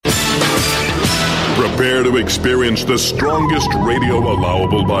Prepare to experience the strongest radio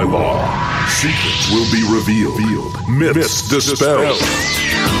allowable by law. Secrets will be revealed. Myths dispelled.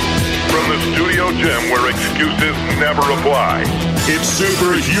 From the studio gym where excuses never apply, it's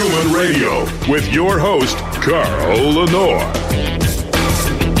Superhuman Radio with your host, Carl Lenore.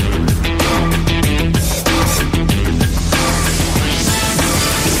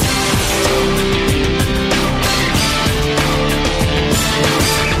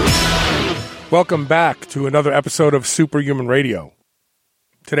 Welcome back to another episode of Superhuman Radio.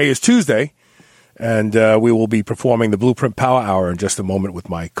 Today is Tuesday, and we will be performing the BluePrint Power Hour in just a moment with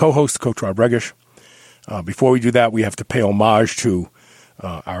my co-host, Coach Rob Regish. Before we do that, we have to pay homage to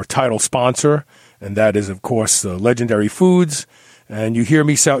our title sponsor, and that is, of course, Legendary Foods. And you hear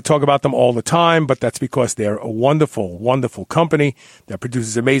me talk about them all the time, but that's because they're a wonderful, wonderful company that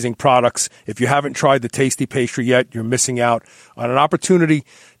produces amazing products. If you haven't tried the tasty pastry yet, you're missing out on an opportunity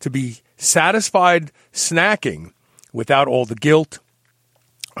to be satisfied snacking without all the guilt.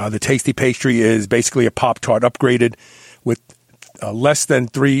 The tasty pastry is basically a Pop-Tart upgraded with less than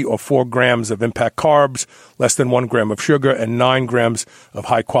 3 or 4 grams of impact carbs, less than 1 gram of sugar, and 9 grams of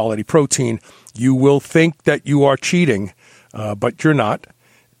high-quality protein. You will think that you are cheating, but you're not,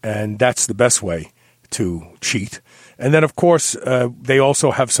 and that's the best way to cheat. And then, of course, they also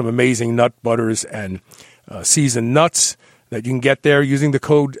have some amazing nut butters and seasoned nuts that you can get there. Using the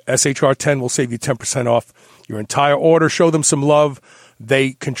code SHR10 will save you 10% off your entire order. Show them some love.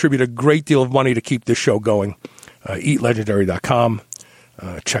 They contribute a great deal of money to keep this show going. EatLegendary.com.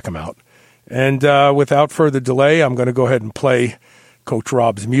 Check them out. And without further delay, I'm going to go ahead and play Coach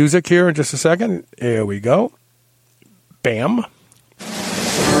Rob's music here in just a second. Here we go. Bam.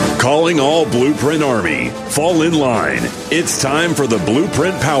 Calling all BluePrint Army. Fall in line. It's time for the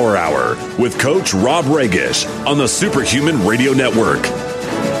BluePrint Power Hour with Coach Rob Regish on the Superhuman Radio Network.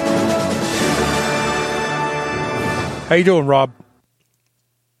 How you doing, Rob?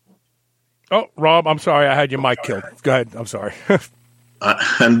 Oh, Rob, I'm sorry. I had your mic killed. Go ahead. I'm sorry.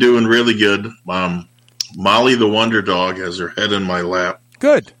 I'm doing really good. Molly the Wonder Dog has her head in my lap.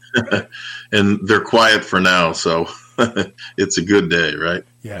 Good. And they're quiet for now, so it's a good day, right?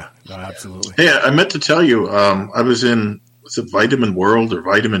 Yeah, no, absolutely. Hey, I meant to tell you, I was in, was it Vitamin World or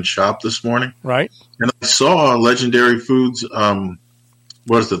Vitamin Shop this morning? Right. And I saw Legendary Foods,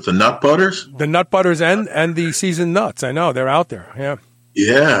 what is it, the nut butters? The nut butters and the seasoned nuts. I know, they're out there, yeah.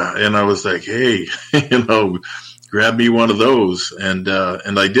 Yeah, and I was like, hey, grab me one of those, and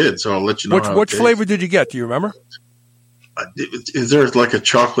I did, so I'll let you know. Which flavor did you get? Do you remember? Is there like a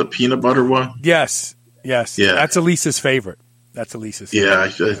chocolate peanut butter one? Yes. Yeah. That's Elisa's favorite.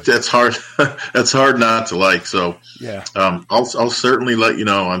 Yeah, that's hard. That's hard not to like. So yeah, I'll certainly let you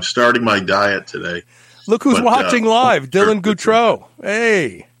know. I'm starting my diet today. Look who's watching live, Dylan Goutreau.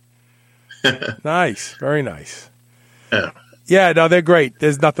 Hey, nice, very nice. Yeah, no, they're great.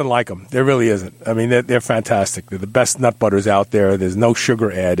 There's nothing like them. There really isn't. I mean, they're fantastic. They're the best nut butters out there. There's no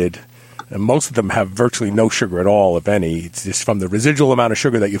sugar added. And most of them have virtually no sugar at all, if any. It's just from the residual amount of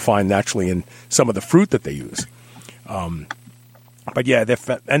sugar that you find naturally in some of the fruit that they use. But yeah,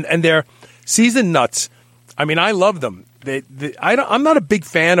 and they're seasoned nuts. I mean, I love them. I'm not a big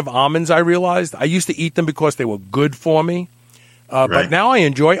fan of almonds, I realized. I used to eat them because they were good for me. Right. But now I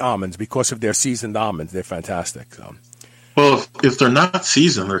enjoy almonds because of their seasoned almonds. They're fantastic. So. Well, if they're not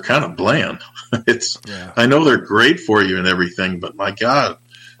seasoned, they're kind of bland. I know they're great for you and everything, but my God,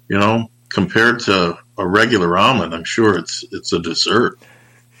 compared to a regular almond, I'm sure it's a dessert.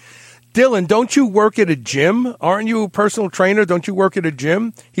 Dylan, don't you work at a gym? Aren't you a personal trainer? Don't you work at a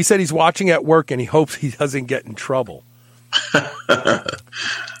gym? He said he's watching at work and he hopes he doesn't get in trouble.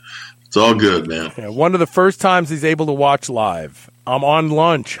 It's all good, man. Yeah, one of the first times he's able to watch live. I'm on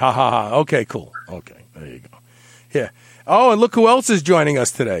lunch. Ha, ha, ha. Okay, cool. Okay, there you go. Yeah. Oh, and look who else is joining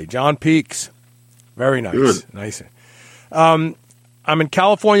us today. John Peaks. Very nice. Good. Nice. I'm in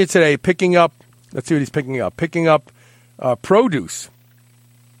California today picking up, let's see what he's picking up. Picking up produce.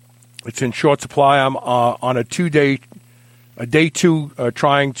 It's in short supply. I'm on a day two,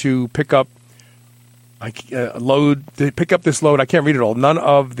 trying to pick up pick up this load. I can't read it all. None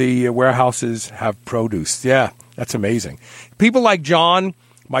of the warehouses have produce. Yeah, that's amazing. People like John,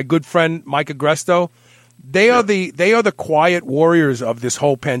 my good friend Mike Agresto, they are the quiet warriors of this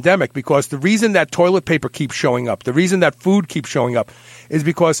whole pandemic, because the reason that toilet paper keeps showing up, the reason that food keeps showing up, is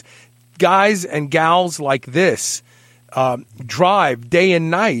because guys and gals like this drive day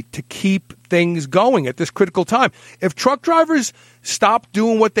and night to keep things going at this critical time. If truck drivers stopped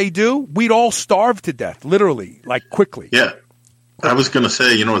doing what they do, we'd all starve to death, literally, like quickly. Yeah. I was going to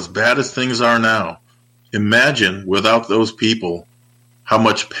say, as bad as things are now, imagine without those people how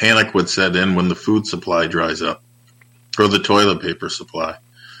much panic would set in when the food supply dries up or the toilet paper supply.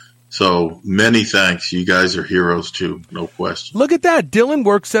 So many thanks. You guys are heroes too, no question. Look at that. Dylan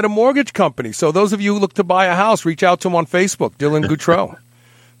works at a mortgage company. So those of you who look to buy a house, reach out to him on Facebook, Dylan Goutreau.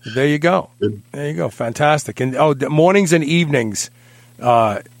 There you go. There you go. Fantastic. And mornings and evenings,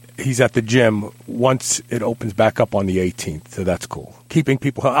 he's at the gym once it opens back up on the 18th. So that's cool. Keeping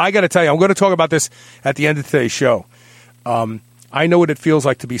people. I got to tell you, I'm going to talk about this at the end of today's show. I know what it feels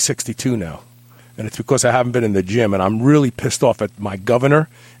like to be 62 now. And it's because I haven't been in the gym, and I'm really pissed off at my governor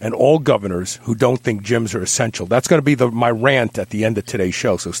and all governors who don't think gyms are essential. That's going to be my rant at the end of today's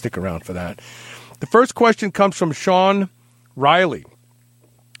show, so stick around for that. The first question comes from Sean Riley.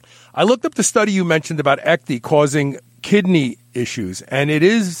 I looked up the study you mentioned about ecdyl causing kidney issues, and it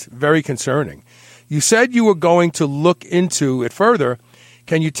is very concerning. You said you were going to look into it further.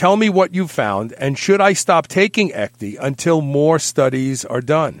 Can you tell me what you found, and should I stop taking ecdyl until more studies are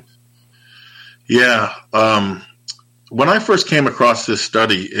done? Yeah. When I first came across this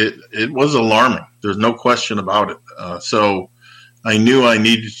study, it was alarming. There's no question about it. So I knew I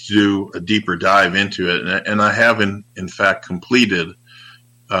needed to do a deeper dive into it, and I have, in fact, completed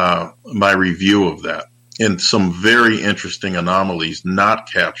my review of that, and some very interesting anomalies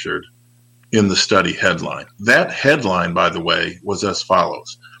not captured in the study headline. That headline, by the way, was as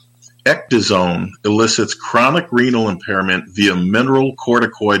follows. Ecdysone elicits chronic renal impairment via mineral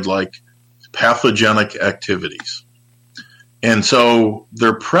corticoid-like pathogenic activities. And so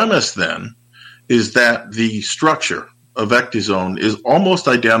their premise then is that the structure of ecdysone is almost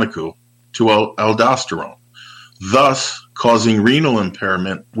identical to aldosterone, thus causing renal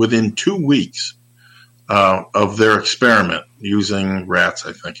impairment within 2 weeks of their experiment using rats,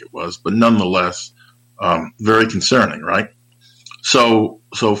 I think it was, but nonetheless, very concerning, right? So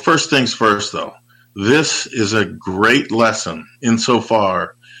first things first, though, this is a great lesson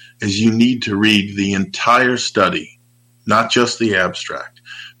insofar as you need to read the entire study, not just the abstract.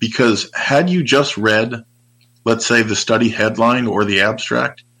 Because had you just read, let's say, the study headline or the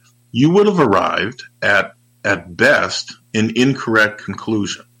abstract, you would have arrived at best, an incorrect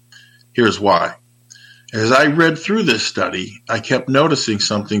conclusion. Here's why. As I read through this study, I kept noticing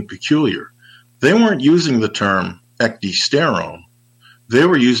something peculiar. They weren't using the term ecdysterone. They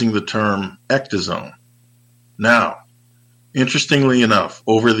were using the term ecdysone. Now, interestingly enough,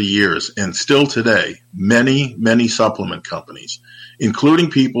 over the years and still today, many, many supplement companies, including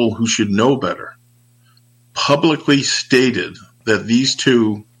people who should know better, publicly stated that these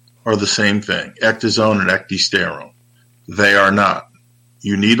two are the same thing, ecdysone and ecdysterone. They are not.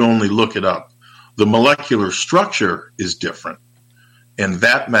 You need only look it up. The molecular structure is different, and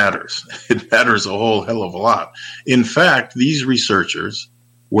that matters. It matters a whole hell of a lot. In fact, these researchers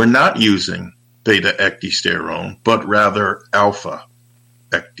were not using beta-ecdysterone, but rather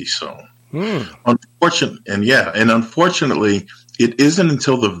alpha-ecdysone. Unfortunately, it isn't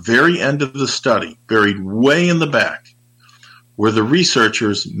until the very end of the study, buried way in the back, where the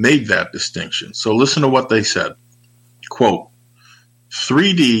researchers made that distinction. So listen to what they said. Quote,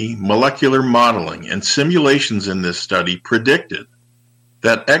 3D molecular modeling and simulations in this study predicted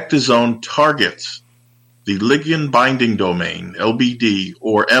that ecdysone targets the ligand binding domain, LBD,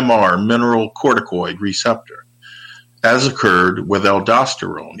 or MR, mineral corticoid receptor, as occurred with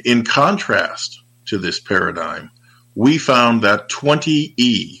aldosterone. In contrast to this paradigm, we found that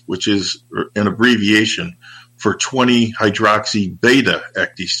 20E, which is an abbreviation for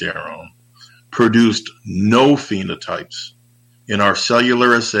 20-hydroxy-beta-ecdysterone, produced no phenotypes in our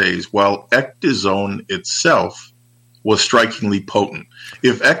cellular assays, while ecdysone itself was strikingly potent.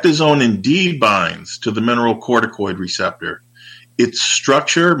 If ecdysone indeed binds to the mineral corticoid receptor, its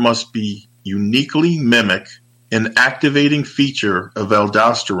structure must be uniquely mimic an activating feature of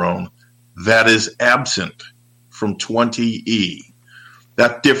aldosterone that is absent from 20E.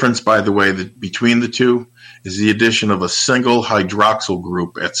 That difference, by the way, between the two is the addition of a single hydroxyl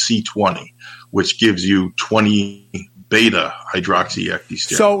group at C20, which gives you 20 beta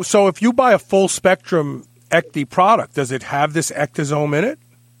hydroxyecdysterone. So if you buy a full spectrum ecdy product, does it have this ecdysone in it?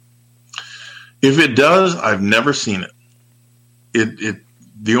 If it does, I've never seen it.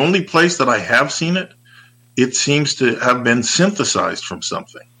 The only place that I have seen it, it seems to have been synthesized from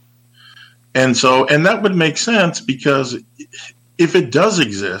something. And that would make sense, because if it does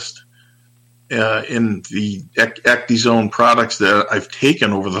exist in the ecdysone products that I've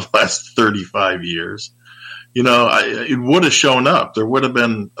taken over the last 35 years, it would have shown up. There would have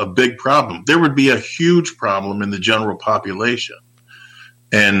been a big problem. There would be a huge problem in the general population.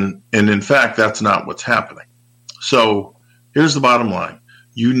 And in fact, that's not what's happening. So here's the bottom line.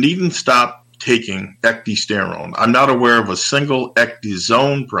 You needn't stop taking ecdysterone. I'm not aware of a single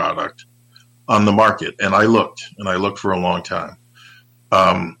ecdysone product on the market, and I looked for a long time.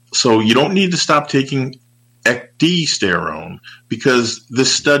 So you don't need to stop taking ecdysterone because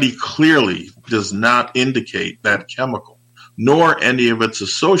this study clearly does not indicate that chemical, nor any of its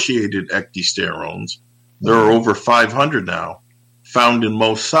associated ecdysterones. There are over 500 now found in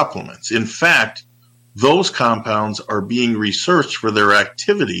most supplements. In fact, those compounds are being researched for their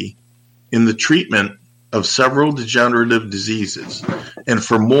activity in the treatment of several degenerative diseases. And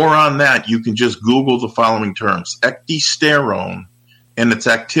for more on that, you can just Google the following terms: ecdysterone and its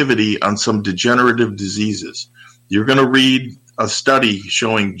activity on some degenerative diseases. You're going to read a study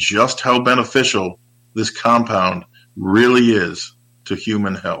showing just how beneficial this compound really is to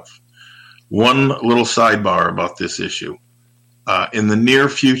human health. One little sidebar about this issue. In the near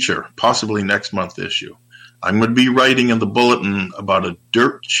future, possibly next month issue, I'm going to be writing in the bulletin about a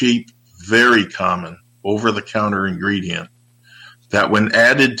dirt cheap, very common over-the-counter ingredient that when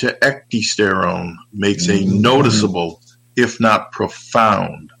added to ecdysterone makes a noticeable, if not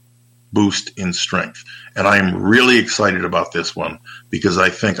profound, boost in strength. And I am really excited about this one because I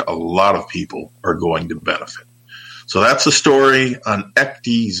think a lot of people are going to benefit. So that's a story on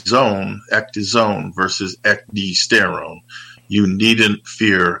ecdysone versus ecdysterone. You needn't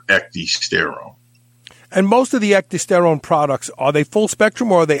fear ecdysterone. And most of the ecdysterone products, are they full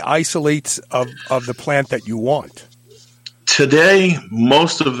spectrum or are they isolates of the plant that you want? Today,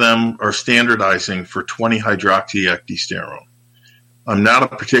 most of them are standardizing for 20-hydroxyecdysterone. I'm not a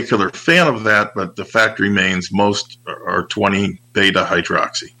particular fan of that, but the fact remains most are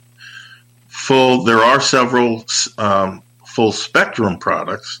 20-beta-hydroxy. There are several full spectrum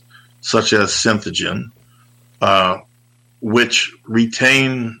products, such as Synthogen, which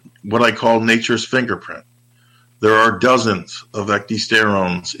retain what I call nature's fingerprint. There are dozens of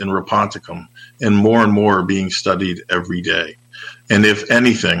ecdysterones in Raponticum, and more are being studied every day. And if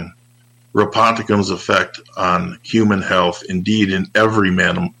anything, Raponticum's effect on human health, indeed in every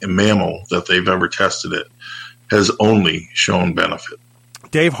mammal that they've ever tested it, has only shown benefit.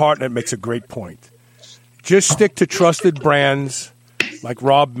 Dave Hartnett makes a great point. Just stick to trusted brands, like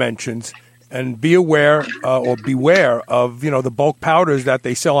Rob mentions, and be aware or beware of the bulk powders that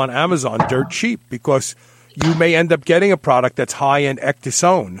they sell on Amazon dirt cheap, because you may end up getting a product that's high in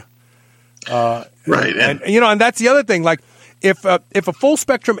ecdysone. Right, and that's the other thing. Like if a full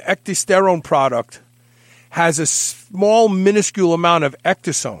spectrum ecdysterone product has a small minuscule amount of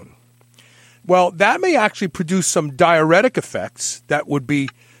ecdysone, well, that may actually produce some diuretic effects that would be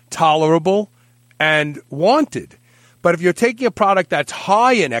tolerable and wanted. But if you're taking a product that's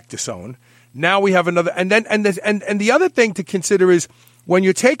high in ecdysone, now we have another. And the other thing to consider is when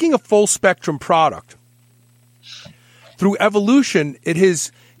you're taking a full spectrum product, through evolution, it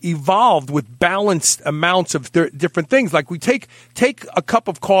has evolved with balanced amounts of different things. Like we take a cup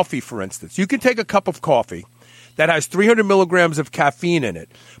of coffee, for instance. You can take a cup of coffee that has 300 milligrams of caffeine in it,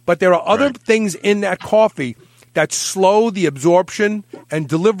 but there are other things in that coffee that slow the absorption and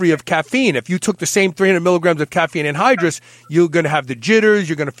delivery of caffeine. If you took the same 300 milligrams of caffeine anhydrous, you're going to have the jitters,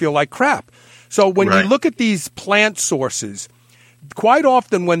 you're going to feel like crap. So when you look at these plant sources, quite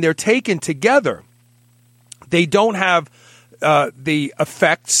often when they're taken together, they don't have the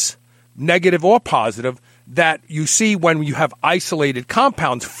effects, negative or positive, that you see when you have isolated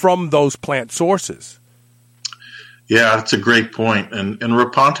compounds from those plant sources. Yeah, that's a great point. And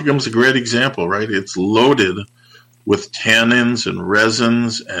Raponticum's a great example, right? It's loaded with tannins and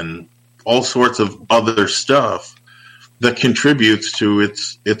resins and all sorts of other stuff that contributes to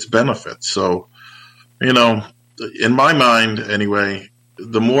its benefits. So, in my mind anyway,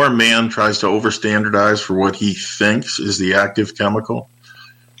 the more man tries to overstandardize for what he thinks is the active chemical,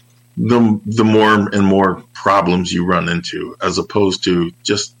 the more and more problems you run into, as opposed to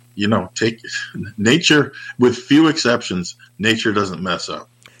just, take nature, with few exceptions, nature doesn't mess up.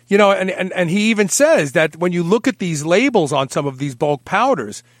 And he even says that when you look at these labels on some of these bulk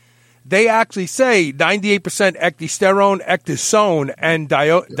powders, they actually say 98% ecdysterone, ecdysone, and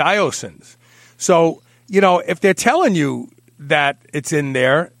diosins. So, if they're telling you that it's in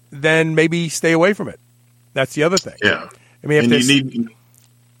there, then maybe stay away from it. That's the other thing. Yeah. I mean,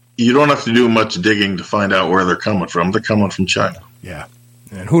 you don't have to do much digging to find out where they're coming from. They're coming from China. Yeah.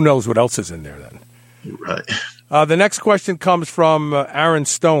 And who knows what else is in there then. Right. The next question comes from Aaron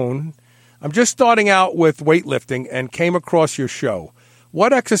Stone. I'm just starting out with weightlifting and came across your show.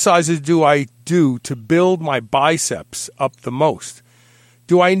 What exercises do I do to build my biceps up the most?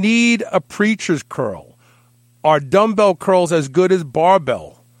 Do I need a preacher's curl? Are dumbbell curls as good as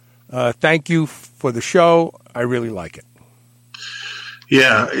barbell? Thank you for the show. I really like it.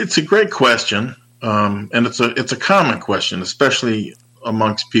 Yeah, it's a great question, and it's a common question, especially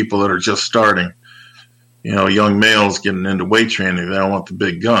amongst people that are just starting. Young males getting into weight training, they don't want the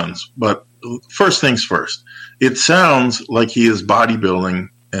big guns. But first things first, it sounds like he is bodybuilding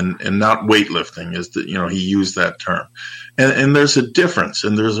and not weightlifting, is that, he used that term. And there's a difference,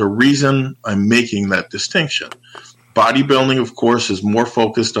 and there's a reason I'm making that distinction. Bodybuilding, of course, is more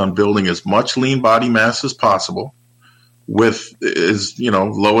focused on building as much lean body mass as possible with as,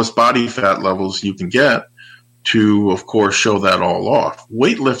 lowest body fat levels you can get to, of course, show that all off.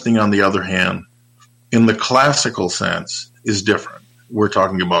 Weightlifting, on the other hand, in the classical sense, is different. We're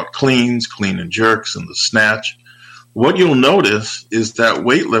talking about clean and jerks, and the snatch. What you'll notice is that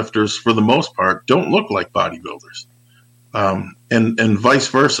weightlifters, for the most part, don't look like bodybuilders, and vice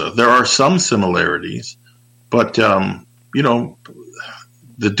versa. There are some similarities, but the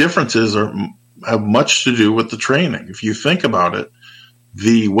differences have much to do with the training. If you think about it,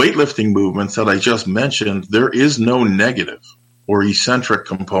 the weightlifting movements that I just mentioned, there is no negative or eccentric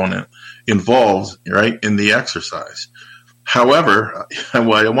component involved, right, in the exercise. However, I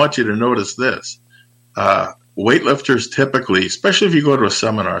want you to notice this. Weightlifters typically, especially if you go to a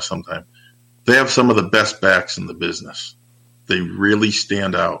seminar sometime, they have some of the best backs in the business. They really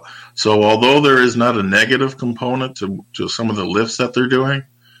stand out. So although there is not a negative component to some of the lifts that they're doing,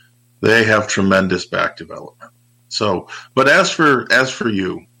 they have tremendous back development. So, but as for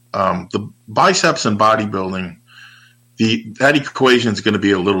you, the biceps and bodybuilding, that equation is going to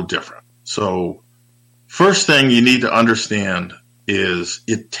be a little different. So first thing you need to understand is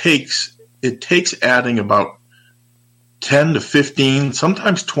it takes adding about 10 to 15,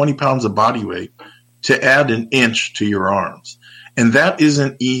 sometimes 20 pounds of body weight to add an inch to your arms. And that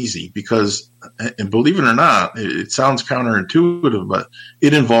isn't easy because, and believe it or not, it sounds counterintuitive, but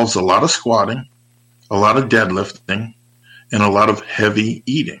it involves a lot of squatting, a lot of deadlifting, and a lot of heavy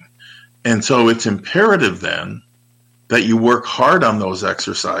eating. And so it's imperative then that you work hard on those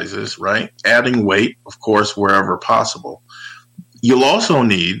exercises, right? Adding weight, of course, wherever possible. You'll also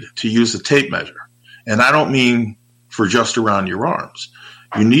need to use a tape measure. And I don't mean for just around your arms.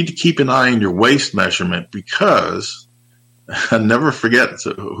 You need to keep an eye on your waist measurement because I never forget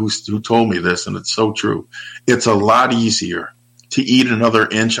who told me this, and it's so true. It's a lot easier to eat another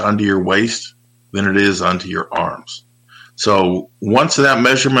inch onto your waist than it is onto your arms. So once that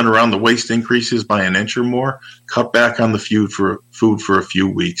measurement around the waist increases by an inch or more, cut back on the food for a few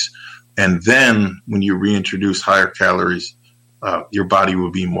weeks. And then when you reintroduce higher calories, your body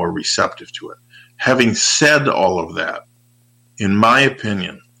will be more receptive to it. Having said all of that, in my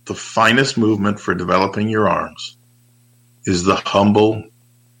opinion, the finest movement for developing your arms is the humble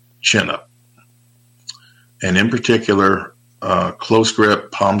chin-up. And in particular, close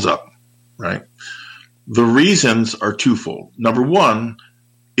grip, palms up, right? The reasons are twofold. Number one,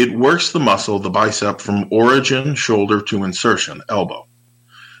 it works the muscle, the bicep, from origin, shoulder, to insertion, elbow.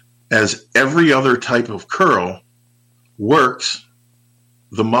 As every other type of curl works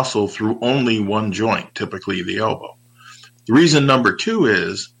the muscle through only one joint, typically the elbow. The reason number two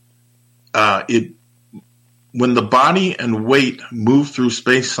is when the body and weight move through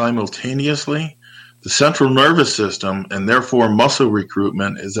space simultaneously, the central nervous system and therefore muscle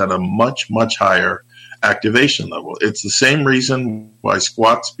recruitment is at a much, much higher activation level. It's the same reason why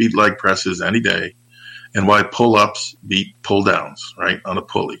squats beat leg presses any day and why pull-ups beat pull-downs, right, on a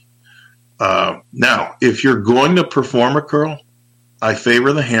pulley. Now, if you're going to perform a curl, I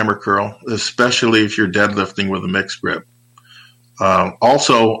favor the hammer curl, especially if you're deadlifting with a mixed grip.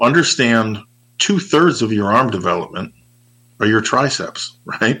 Also, understand 2/3 of your arm development are your triceps,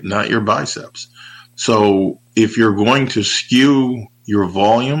 right? Not your biceps. So if you're going to skew your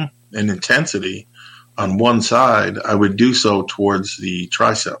volume and intensity on one side, I would do so towards the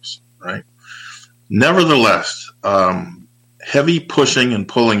triceps, right? Nevertheless, heavy pushing and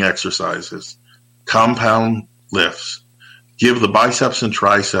pulling exercises, compound lifts, give the biceps and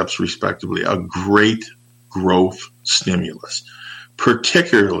triceps, respectively, a great growth stimulus,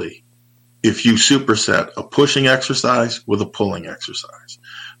 particularly if you superset a pushing exercise with a pulling exercise.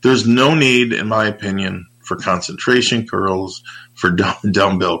 There's no need, in my opinion, for concentration curls, for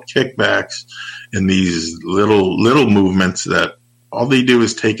dumbbell kickbacks, and these little movements that all they do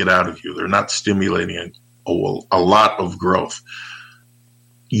is take it out of you. They're not stimulating a lot of growth.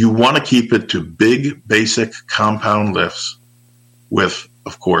 You want to keep it to big, basic compound lifts with,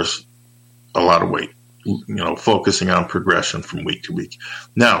 of course, a lot of weight, focusing on progression from week to week.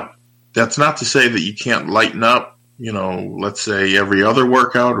 Now, that's not to say that you can't lighten up, let's say every other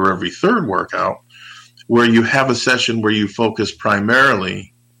workout or every third workout, where you have a session where you focus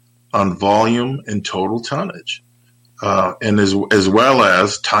primarily on volume and total tonnage. and as well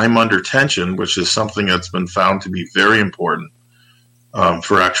as time under tension, which is something that's been found to be very important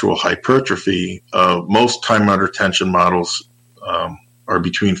for actual hypertrophy. Most time under tension models are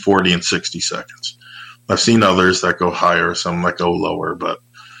between 40 and 60 seconds. I've seen others that go higher, some that go lower, but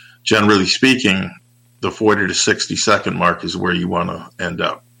generally speaking, the 40 to 60 second mark is where you want to end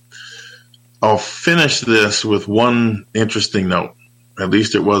up. I'll finish this with one interesting note. At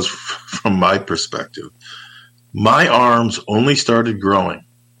least it was from my perspective. My arms only started growing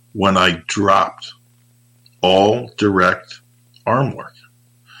when I dropped all direct arm work.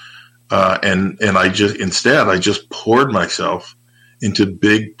 And I just poured myself into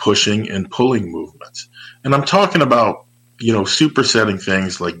big pushing and pulling movements. And I'm talking about, supersetting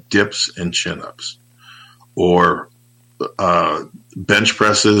things like dips and chin-ups, or bench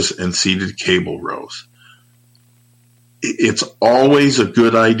presses and seated cable rows. It's always a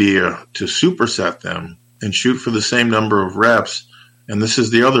good idea to superset them and shoot for the same number of reps. And this is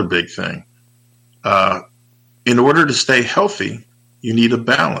the other big thing. In order to stay healthy, you need a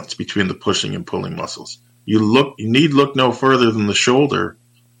balance between the pushing and pulling muscles. You need look no further than the shoulder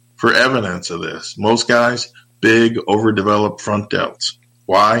for evidence of this. Most guys, big, overdeveloped front delts.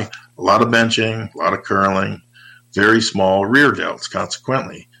 Why? A lot of benching, a lot of curling, very small rear delts,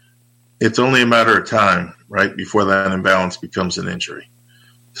 consequently. It's only a matter of time, right, before that imbalance becomes an injury.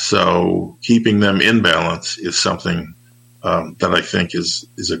 So keeping them in balance is something that I think is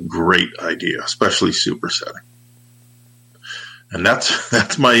a great idea, especially supersetting. And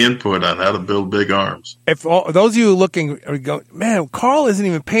that's my input on how to build big arms. If those of you looking are going, man, Carl isn't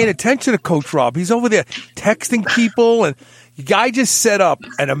even paying attention to Coach Rob. He's over there texting people, and the guy just set up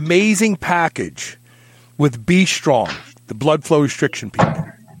an amazing package with Be Strong, the blood flow restriction people.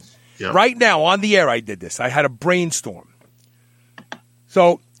 Yep. Right now, on the air, I did this. I had a brainstorm.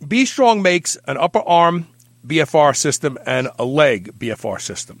 So Be Strong makes an upper arm BFR system and a leg BFR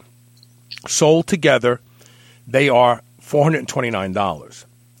system. Sold together, they are $429.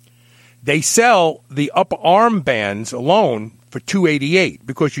 They sell the upper arm bands alone for $288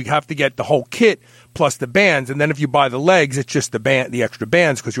 because you have to get the whole kit plus the bands, and then if you buy the legs, it's just the extra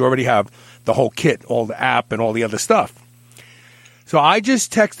bands because you already have the whole kit, all the app and all the other stuff. So I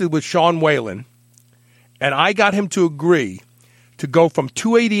just texted with Sean Whalen, and I got him to agree to go from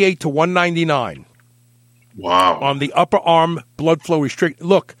 $288 to $199. Wow! On the upper arm blood flow restrict.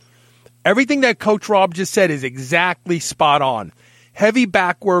 Look. Everything that Coach Rob just said is exactly spot on. Heavy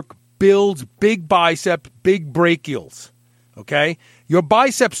back work builds big biceps, big brachials. Okay? Your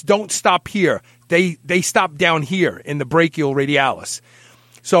biceps don't stop here. They stop down here in the brachial radialis.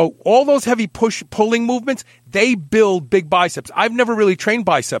 So all those heavy pulling movements, they build big biceps. I've never really trained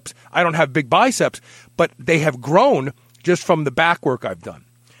biceps. I don't have big biceps, but they have grown just from the back work I've done.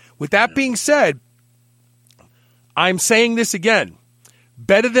 With that being said, I'm saying this again.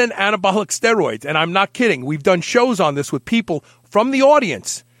 Better than anabolic steroids. And I'm not kidding. We've done shows on this with people from the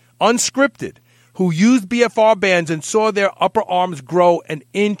audience, unscripted, who used BFR bands and saw their upper arms grow an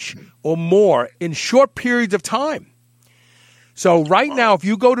inch or more in short periods of time. So right now, if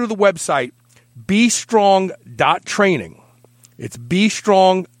you go to the website, bestrong.training, it's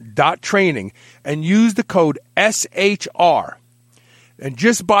bestrong.training, and use the code SHR, and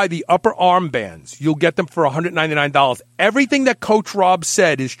just buy the upper arm bands, you'll get them for $199. Everything that Coach Rob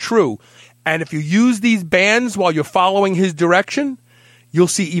said is true. And if you use these bands while you're following his direction, you'll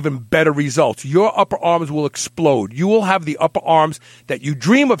see even better results. Your upper arms will explode. You will have the upper arms that you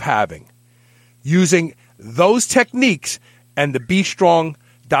dream of having using those techniques and the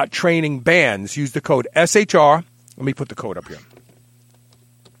bestrong.training bands. Use the code SHR. Let me put the code up here.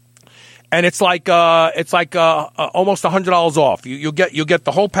 And it's like almost $100 off. You'll get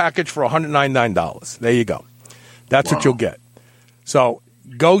the whole package for $199. There you go. That's what you'll get. So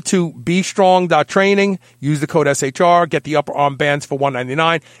go to bestrong.training, use the code SHR, get the upper arm bands for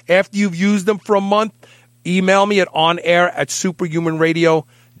 $199. After you've used them for a month, email me at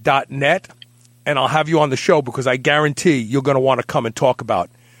onair@superhumanradio.net, and I'll have you on the show because I guarantee you're going to want to come and talk about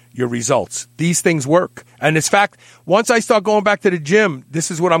your results. These things work. And in fact, once I start going back to the gym, this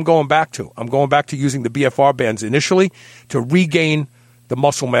is what I'm going back to. I'm going back to using the BFR bands initially to regain the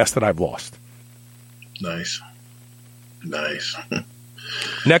muscle mass that I've lost. Nice.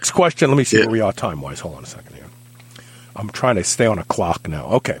 Next question. Let me see where we are time-wise. Hold on a second here. I'm trying to stay on a clock now.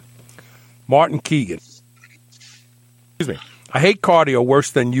 Okay. Martin Keegan. Excuse me. I hate cardio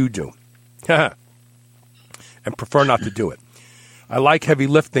worse than you do. And prefer not to do it. I like heavy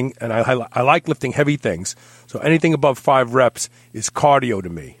lifting, and I like lifting heavy things, so anything above 5 reps is cardio to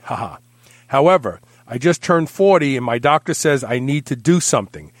me. Haha. However, I just turned 40, and my doctor says I need to do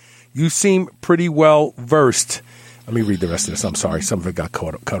something. You seem pretty well versed Let me read the rest of this. I'm sorry. Some of it got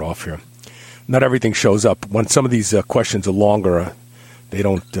cut off here. Not everything shows up. When some of these questions are longer, they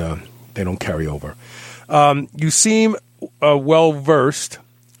don't carry over. You seem well-versed.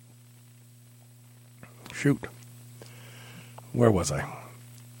 Shoot. Where was I?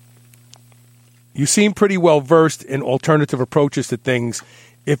 You seem pretty well-versed in alternative approaches to things.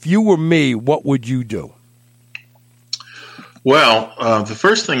 If you were me, what would you do? Well, the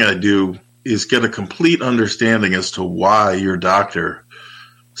first thing I do is get a complete understanding as to why your doctor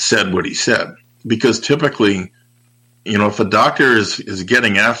said what he said. Because typically, if a doctor is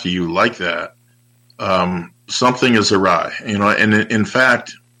getting after you like that, something is awry. And in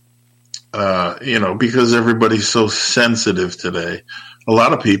fact, because everybody's so sensitive today, a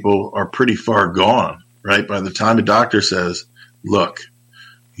lot of people are pretty far gone, right? By the time a doctor says, look,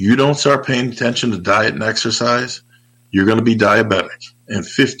 you don't start paying attention to diet and exercise, you're going to be diabetic. And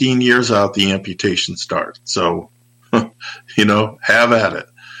 15 years out, the amputation starts. So, have at it.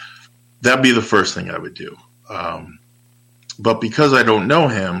 That'd be the first thing I would do. But because I don't know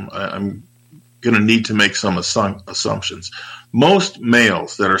him, I'm going to need to make some assumptions. Most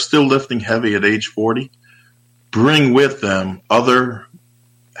males that are still lifting heavy at age 40 bring with them other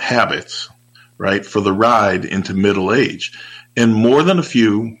habits, right, for the ride into middle age. And more than a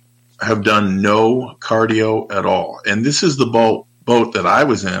few have done no cardio at all. And this is the boat that I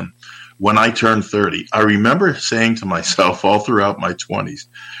was in when I turned 30. I remember saying to myself all throughout my 20s,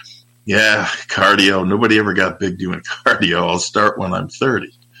 yeah, cardio, nobody ever got big doing cardio. I'll start when I'm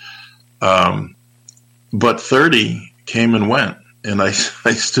 30. But 30 came and went, and I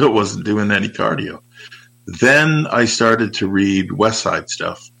still wasn't doing any cardio. Then I started to read West Side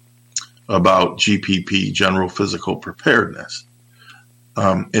stuff about GPP, general physical preparedness.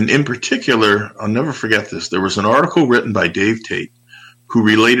 And in particular, I'll never forget this. There was an article written by Dave Tate who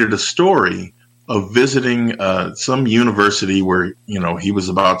related a story of visiting some university where, he was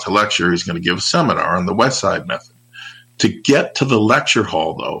about to lecture. He was going to give a seminar on the West Side method. To get to the lecture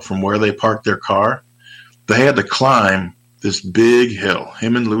hall, though, from where they parked their car, they had to climb this big hill.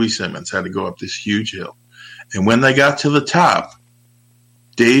 Him and Louis Simmons had to go up this huge hill. And when they got to the top,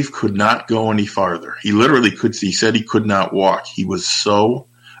 Dave could not go any farther. He literally he said he could not walk. He was so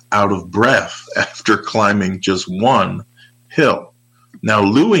out of breath after climbing just one hill. Now,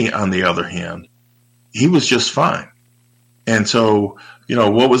 Louis, on the other hand, he was just fine. And so,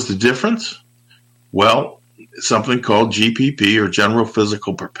 what was the difference? Well, something called GPP, or general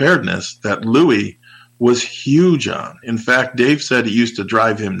physical preparedness, that Louis was huge on. In fact, Dave said it used to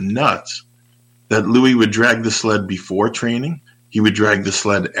drive him nuts that Louis would drag the sled before training. He would drag the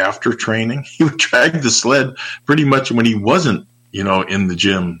sled after training. He would drag the sled pretty much when he wasn't, in the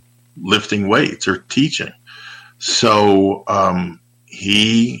gym lifting weights or teaching. So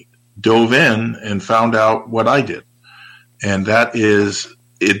he dove in and found out what I did. And that is,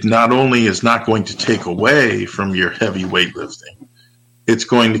 it not only is not going to take away from your heavy weightlifting, it's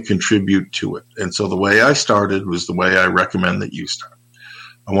going to contribute to it. And so the way I started was the way I recommend that you start.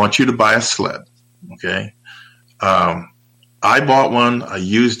 I want you to buy a sled, okay? I bought one, I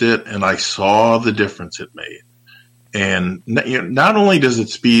used it, and I saw the difference it made. And not only does it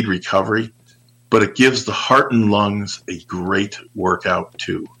speed recovery, but it gives the heart and lungs a great workout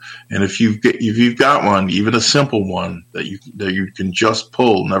too. And if you've got one, even a simple one that you can just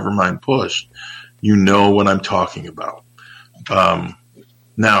pull, never mind push, you know what I'm talking about.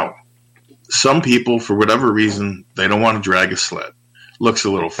 Now, some people, for whatever reason, they don't want to drag a sled. Looks a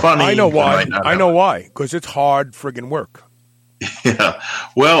little funny. I know why. Why. Because it's hard friggin' work. Yeah.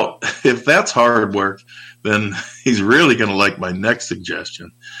 Well, if that's hard work, then he's really going to like my next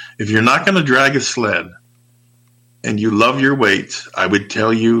suggestion. If you're not going to drag a sled and you love your weights, I would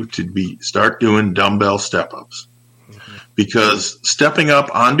tell you to start doing dumbbell step-ups. Mm-hmm. Because stepping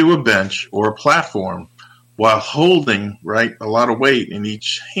up onto a bench or a platform while holding, right, a lot of weight in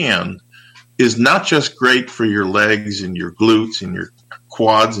each hand is not just great for your legs and your glutes and your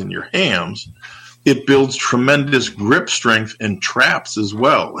quads and your hams. It builds tremendous grip strength and traps as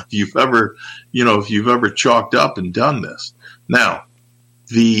well. If you've ever chalked up and done this. Now,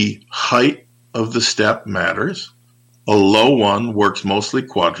 the height of the step matters. A low one works mostly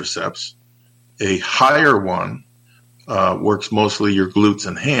quadriceps. A higher one works mostly your glutes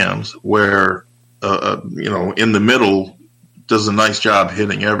and hams, where, in the middle does a nice job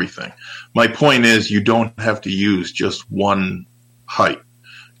hitting everything. My point is, you don't have to use just one height.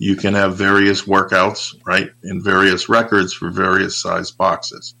 You can have various workouts, right, and various records for various size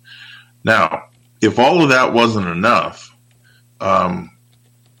boxes. Now, if all of that wasn't enough,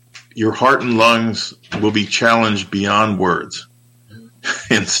 your heart and lungs will be challenged beyond words.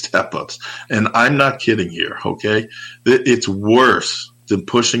 in step-ups. And I'm not kidding here, okay? It's worse than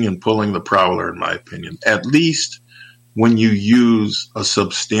pushing and pulling the prowler, in my opinion, at least when you use a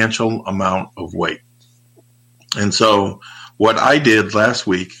substantial amount of weight. And so what I did last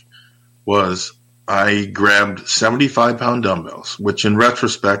week was I grabbed 75-pound dumbbells, which in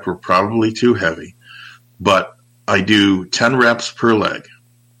retrospect were probably too heavy, but I do 10 reps per leg,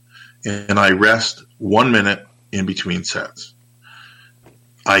 and I rest 1 minute in between sets.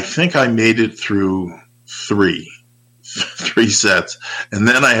 I think I made it through three sets, and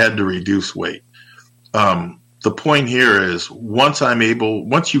then I had to reduce weight. The point here is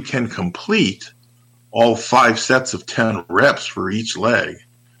once you can complete all 5 sets of 10 reps for each leg,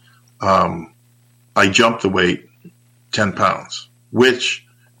 I jumped the weight 10 pounds, which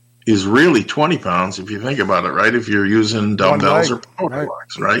is really 20 pounds if you think about it, right? If you're using dumbbells or power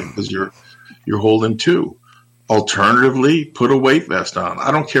blocks, right? Because you're holding 2. Alternatively, put a weight vest on.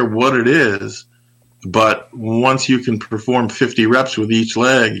 I don't care what it is, but once you can perform 50 reps with each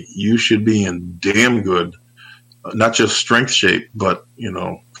leg, you should be in damn good, not just strength shape, but,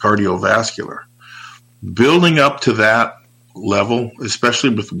 cardiovascular. Building up to that level, especially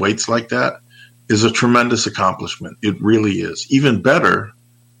with weights like that, is a tremendous accomplishment. It really is. Even better,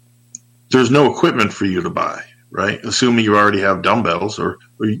 there's no equipment for you to buy, right? Assuming you already have dumbbells, or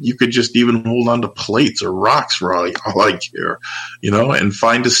you could just even hold on to plates or rocks for all I care, and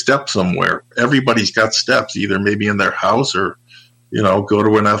find a step somewhere. Everybody's got steps, either maybe in their house or, go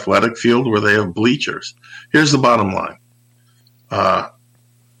to an athletic field where they have bleachers. Here's the bottom line.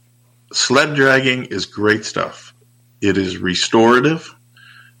 Sled dragging is great stuff. It is restorative,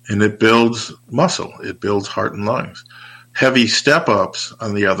 and it builds muscle. It builds heart and lungs. Heavy step-ups,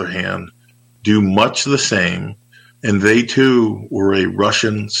 on the other hand, do much the same, and they too were a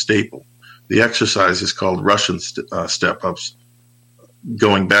Russian staple. The exercise is called Russian step-ups,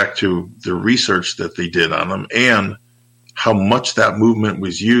 going back to the research that they did on them and how much that movement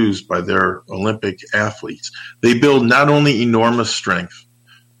was used by their Olympic athletes. They build not only enormous strength,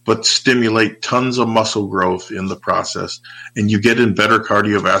 but stimulate tons of muscle growth in the process, and you get in better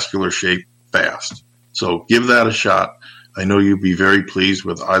cardiovascular shape fast. So give that a shot. I know you'll be very pleased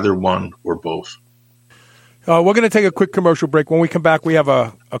with either one or both. We're going to take a quick commercial break. When we come back, we have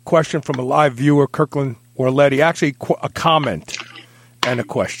a question from a live viewer, Kirkland Orletti, actually a comment and a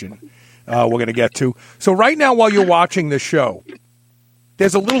question we're going to get to. So right now, while you're watching the show,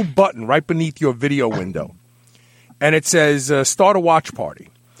 there's a little button right beneath your video window, and it says start a watch party.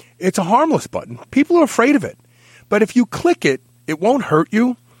 It's a harmless button. People are afraid of it. But if you click it, it won't hurt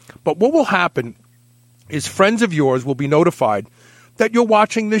you. But what will happen is friends of yours will be notified that you're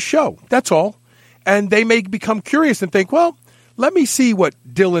watching this show. That's all. And they may become curious and think, well, let me see what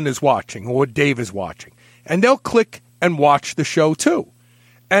Dylan is watching or what Dave is watching. And they'll click and watch the show too.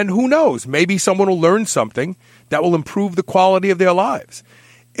 And who knows, maybe someone will learn something that will improve the quality of their lives.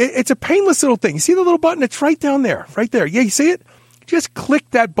 It's a painless little thing. You see the little button? It's right down there, right there. Yeah, you see it? Just click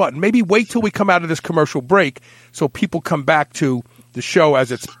that button. Maybe wait till we come out of this commercial break so people come back to the show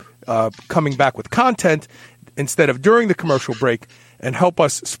as it's coming back with content instead of during the commercial break, and help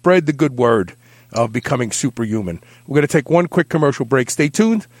us spread the good word of becoming superhuman. We're going to take one quick commercial break. Stay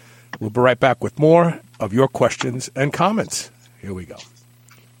tuned. We'll be right back with more of your questions and comments. Here we go.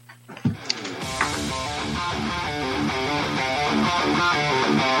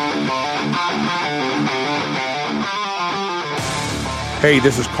 Hey,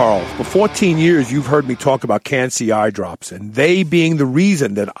 this is Carl. For 14 years, you've heard me talk about Can-C eye drops, and they being the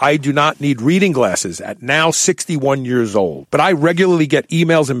reason that I do not need reading glasses at now 61 years old. But I regularly get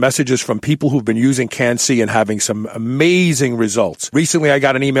emails and messages from people who've been using Can-C and having some amazing results. Recently, I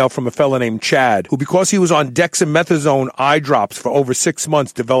got an email from a fella named Chad, who, because he was on dexamethasone eye drops for over 6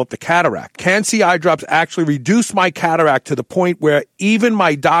 months, developed a cataract. Can-C eye drops actually reduced my cataract to the point where even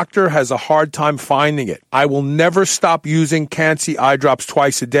my doctor has a hard time finding it. I will never stop using Can-C eye drops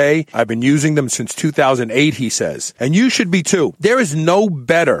twice a day. I've been using them since 2008, he says. And you should be too. There is no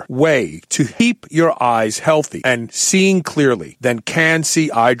better way to keep your eyes healthy and seeing clearly than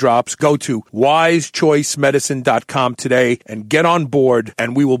Can-C eye drops. Go to wisechoicemedicine.com today and get on board,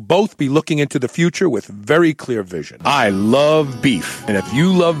 and we will both be looking into the future with very clear vision. I love beef, and if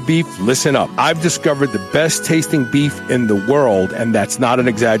you love beef, listen up. I've discovered the best tasting beef in the world, and that's not an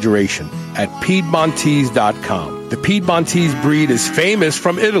exaggeration, at Piedmontese.com. The Piedmontese breed is famous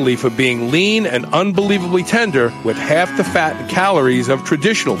from Italy for being lean and unbelievably tender with half the fat and calories of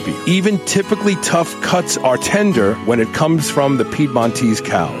traditional beef. Even typically tough cuts are tender when it comes from the Piedmontese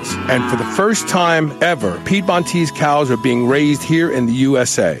cows. And for the first time ever, Piedmontese cows are being raised here in the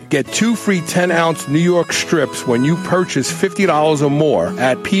USA. Get 2 free 10-ounce New York strips when you purchase $50 or more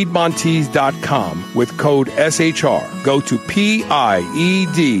at Piedmontese.com with code SHR. Go to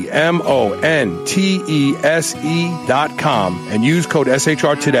PIEDMONTESE.com and use code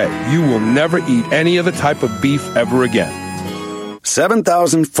SHR today. You will never eat any other type of beef ever again.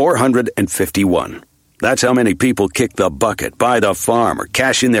 7,451. That's how many people kick the bucket, buy the farm, or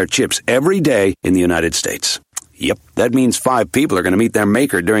cash in their chips every day in the United States. Yep, that means 5 people are going to meet their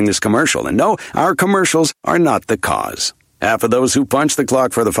maker during this commercial. And no, our commercials are not the cause. Half of those who punch the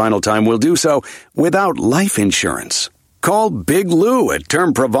clock for the final time will do so without life insurance. Call Big Lou at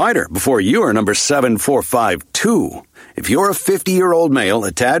Term Provider before you are number 7452. If you're a 50-year-old male,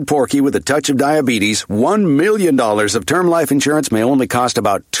 a tad porky with a touch of diabetes, $1 million of term life insurance may only cost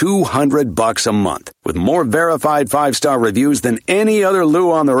about $200 a month. With more verified 5-star reviews than any other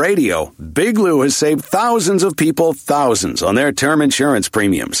Lou on the radio, Big Lou has saved thousands of people thousands on their term insurance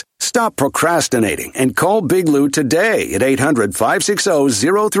premiums. Stop procrastinating and call Big Lou today at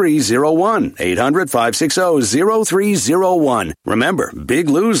 800-560-0301. 800-560-0301. Remember, Big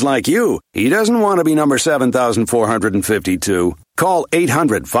Lou's like you. He doesn't want to be number 7,452. Call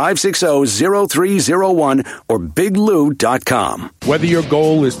 800-560-0301 or biglou.com. Whether your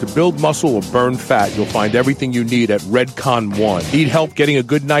goal is to build muscle or burn fat, you'll find everything you need at Redcon One. Need help getting a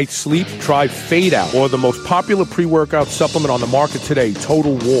good night's sleep? Try Fade Out, or the most popular pre-workout supplement on the market today,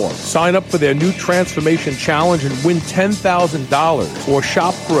 Total War. Sign up for their new Transformation Challenge and win $10,000. Or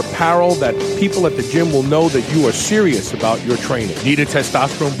shop for apparel that people at the gym will know that you are serious about your training. Need a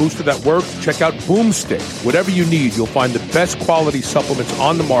testosterone booster that works? Check out Boomstick. Whatever you need, you'll find the best quality supplements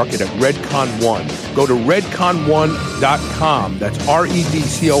on the market at Redcon One. Go to redcon1.com. That's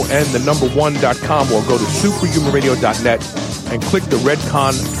REDCON, the number 1.com, or go to superhumanradio.net and click the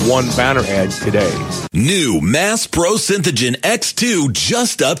Redcon One banner ad today. New Mass Pro Synthogen X2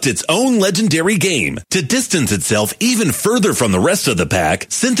 just upped its own legendary game. To distance itself even further from the rest of the pack,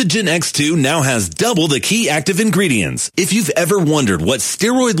 Synthogen X2 now has double the key active ingredients. If you've ever wondered what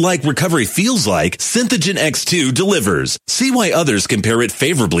steroid-like recovery feels like, Synthogen X2 delivers. See why others compare it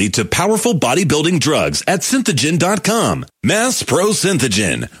favorably to powerful bodybuilding drugs at Synthogen.com. Mass Pro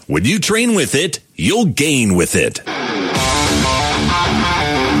Synthogen. When you train with it, you'll gain with it.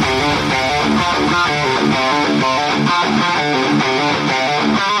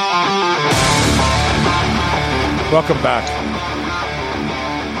 Welcome back.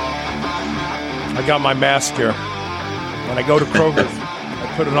 I got my mask here. When I go to Kroger's,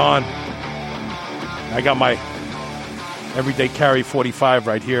 I put it on. I got my everyday carry 45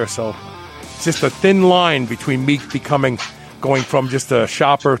 right here, so it's just a thin line between me going from just a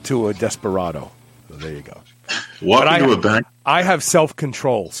shopper to a desperado. So there you go. Walk into a bank. I have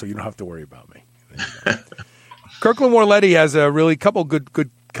self-control, so you don't have to worry about me. Kirkland Morletti has a really couple good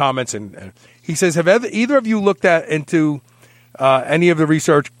comments, and he says, have either of you looked into any of the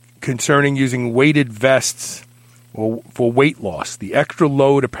research concerning using weighted vests for weight loss? The extra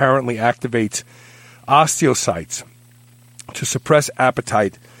load apparently activates osteocytes to suppress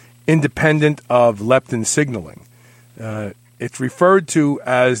appetite independent of leptin signaling. It's referred to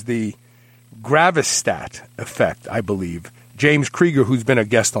as the Gravestat effect, I believe. James Krieger, who's been a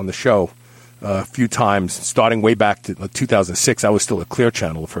guest on the show a few times, starting way back to 2006. I was still at Clear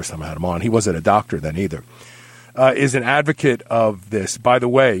Channel the first time I had him on. He wasn't a doctor then either. Is an advocate of this. By the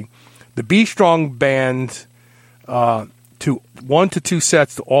way, the Be Strong band to 1 to 2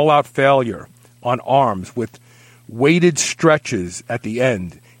 sets to all-out failure on arms with weighted stretches at the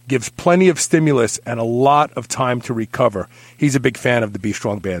end gives plenty of stimulus and a lot of time to recover. He's a big fan of the Be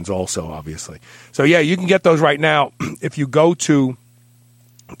Strong bands also, obviously. So, yeah, you can get those right now if you go to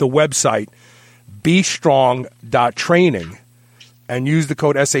the website bestrong.training and use the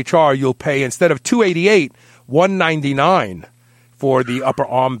code SHR. You'll pay, instead of $288, $199 for the upper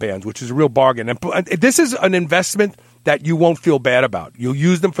arm bands, which is a real bargain. And this is an investment that you won't feel bad about. You'll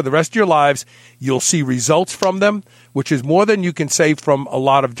use them for the rest of your lives. You'll see results from them, which is more than you can save from a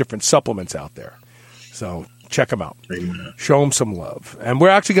lot of different supplements out there. So check them out. Amen. Show them some love. And we're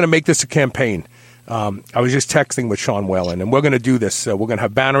actually going to make this a campaign. I was just texting with Sean Whalen, and we're going to do this. We're going to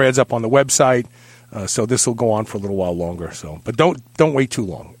have banner ads up on the website, so this will go on for a little while longer. But don't wait too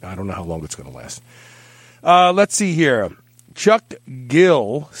long. I don't know how long it's going to last. Let's see here. Chuck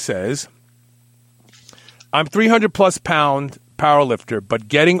Gill says, I'm 300-plus pounds power lifter, but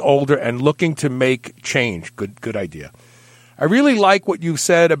getting older and looking to make change. Good idea. I really like what you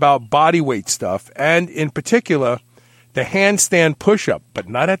said about body weight stuff, and in particular, the handstand push-up, but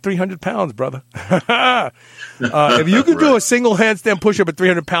not at 300 pounds, brother. If you can do a single handstand push-up at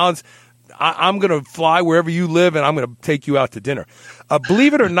 300 pounds, I'm going to fly wherever you live, and I'm going to take you out to dinner.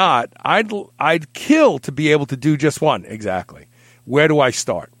 Believe it or not, I'd kill to be able to do just one. Exactly. Where do I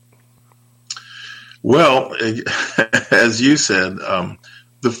start? Well, as you said,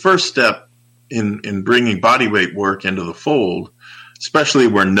 the first step in bringing bodyweight work into the fold, especially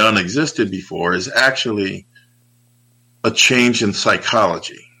where none existed before, is actually a change in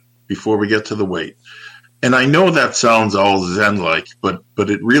psychology before we get to the weight. And I know that sounds all Zen-like, but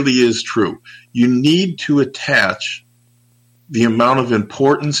it really is true. You need to attach the amount of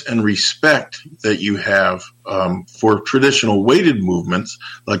importance and respect that you have for traditional weighted movements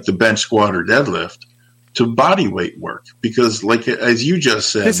like the bench, squat, or deadlift to body weight work. Because like, as you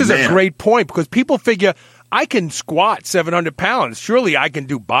just said, this is a great point, because people figure I can squat 700 pounds. Surely I can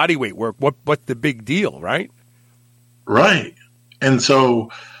do body weight work. What's the big deal, right? Right. And so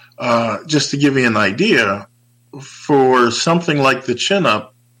just to give you an idea, for something like the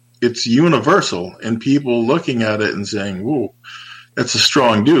chin-up, it's universal, and people looking at it and saying, "Whoa, that's a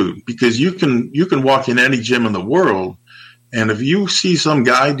strong dude." Because you can walk in any gym in the world, and if you see some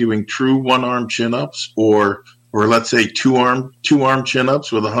guy doing true one-arm chin-ups, or let's say two-arm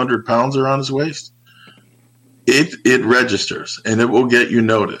chin-ups with 100 pounds around his waist, it registers, and it will get you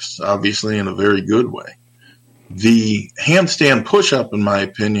noticed, obviously in a very good way. The handstand push-up, in my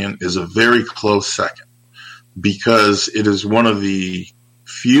opinion, is a very close second, because it is one of the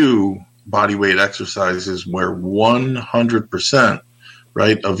few body weight exercises where 100%,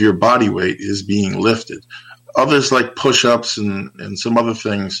 right, of your body weight is being lifted. Others like push-ups and some other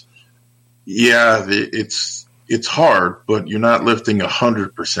things, yeah, it's hard, but you're not lifting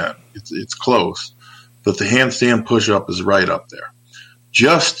 100%. It's close, but the handstand push-up is right up there.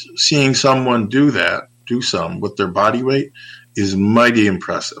 Just seeing someone do some with their body weight is mighty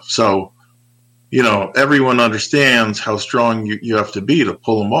impressive. So, everyone understands how strong you have to be to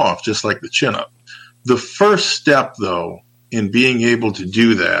pull them off, just like the chin-up. The first step, though, in being able to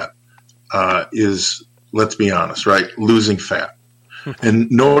do that is, let's be honest, right, losing fat. And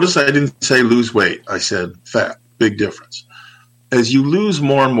notice I didn't say lose weight. I said fat. Big difference. As you lose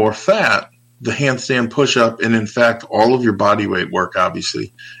more and more fat, the handstand push-up, and in fact, all of your body weight work,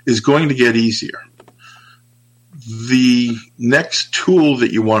 obviously, is going to get easier. The next tool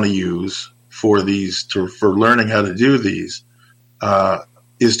that you want to use for learning how to do these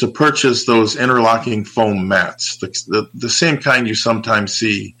is to purchase those interlocking foam mats, the same kind you sometimes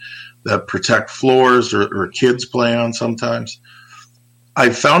see that protect floors or kids play on sometimes.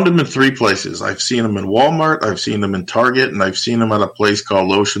 I've found them in 3 places. I've seen them in Walmart, I've seen them in Target, and I've seen them at a place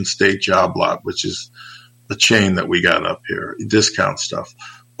called Ocean State Job Lot, which is the chain that we got up here, discount stuff.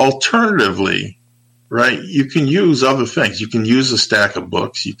 Alternatively, right, you can use other things. You can use a stack of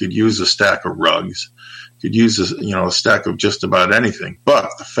books. You could use a stack of rugs. You could use a stack of just about anything. But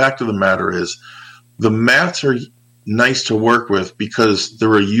the fact of the matter is the mats are nice to work with because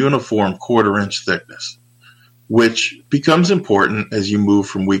they're a uniform 1/4 inch thickness, which becomes important as you move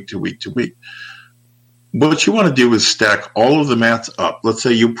from week to week to week. What you want to do is stack all of the mats up. Let's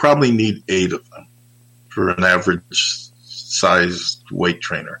say you probably need 8 of them for an average sized weight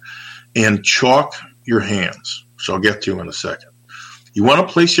trainer, and chalk your hands, which I'll get to in a second. You want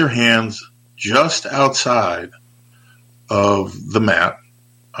to place your hands just outside of the mat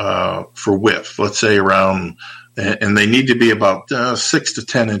for width, let's say around, and they need to be about 6 to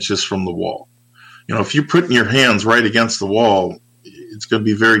 10 inches from the wall. If you're putting your hands right against the wall, it's going to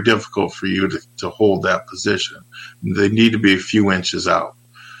be very difficult for you to hold that position. They need to be a few inches out.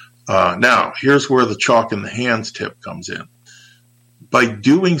 Now, here's where the chalk in the hands tip comes in. By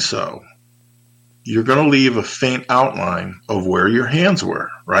doing so, you're going to leave a faint outline of where your hands were,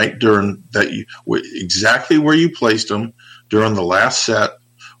 right? During that, exactly where you placed them during the last set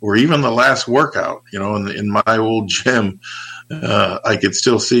or even the last workout. In my old gym, I could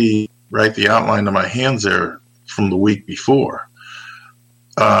still see, right, the outline of my hands there from the week before.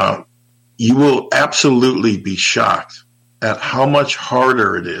 You will absolutely be shocked at how much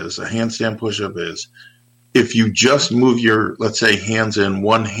harder it is, a handstand push-up is, if you just move your, let's say, hands in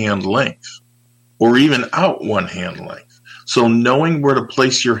one hand length or even out one hand length. So knowing where to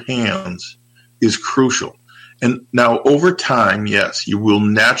place your hands is crucial. And now over time, yes, you will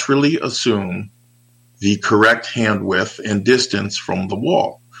naturally assume the correct hand width and distance from the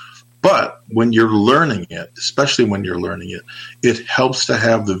wall. But when you're learning it, especially when you're learning it, it helps to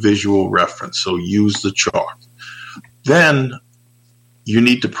have the visual reference. So use the chalk. Then you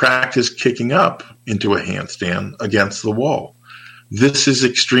need to practice kicking up into a handstand against the wall. This is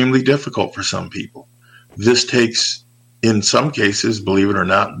extremely difficult for some people. This takes, in some cases, believe it or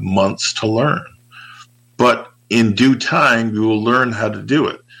not, months to learn. But in due time, you will learn how to do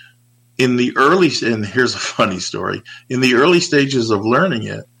it. And here's a funny story, in the early stages of learning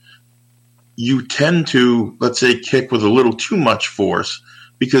it, you tend to, let's say, kick with a little too much force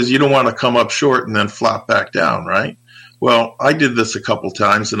because you don't want to come up short and then flop back down, right? Well, I did this a couple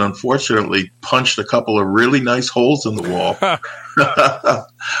times and unfortunately punched a couple of really nice holes in the wall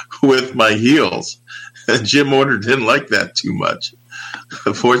with my heels. And Jim Order didn't like that too much.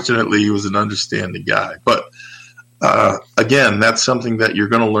 Fortunately, he was an understanding guy. But again, that's something that you're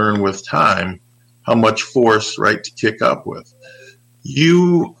going to learn with time, how much force, right, to kick up with.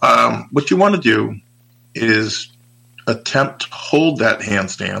 What you want to do is attempt to hold that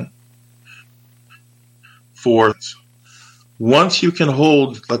handstand for, once you can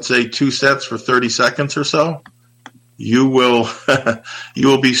hold, let's say, 2 sets for 30 seconds or so, you will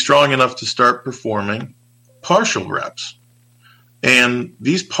be strong enough to start performing partial reps. And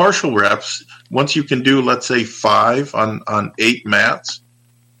these partial reps, once you can do, let's say, 5 on 8 mats,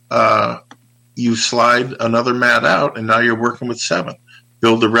 you slide another mat out, and now you're working with 7.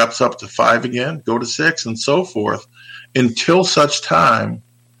 Build the reps up to 5 again, go to 6, and so forth, until such time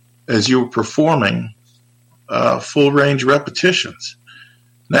as you're performing full range repetitions.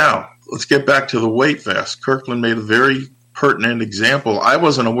 Now, let's get back to the weight vest. Kirkland made a very pertinent example. I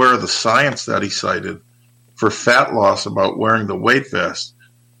wasn't aware of the science that he cited for fat loss about wearing the weight vest,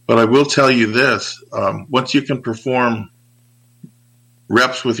 but I will tell you this. Once you can perform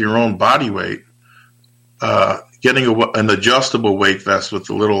reps with your own body weight, getting an adjustable weight vest with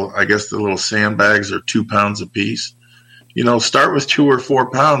the little sandbags are 2 pounds a piece. Start with 2 or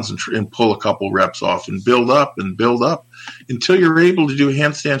 4 pounds and pull a couple reps off and build up until you're able to do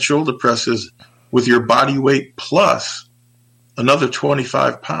handstand shoulder presses with your body weight plus another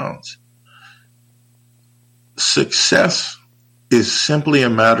 25 pounds. Success is simply a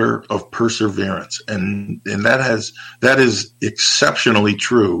matter of perseverance, and that is exceptionally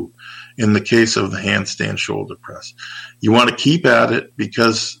true in the case of the handstand shoulder press. You want to keep at it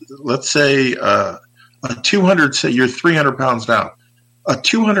because, let's say, say you're 300 pounds down, a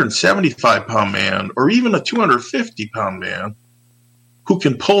 275-pound man or even a 250-pound man who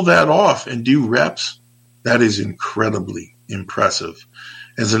can pull that off and do reps, that is incredibly impressive.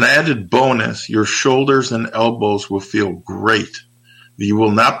 As an added bonus, your shoulders and elbows will feel great. You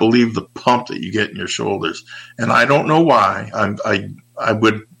will not believe the pump that you get in your shoulders. And I don't know why. I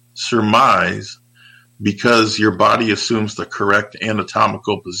would surmise because your body assumes the correct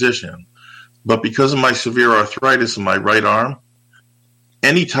anatomical position. But because of my severe arthritis in my right arm,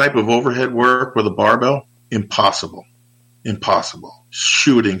 any type of overhead work with a barbell, impossible.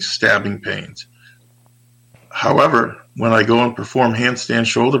 Shooting, stabbing pains. However, when I go and perform handstand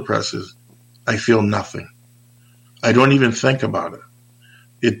shoulder presses, I feel nothing. I don't even think about it.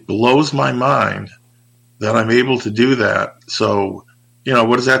 It blows my mind that I'm able to do that. So,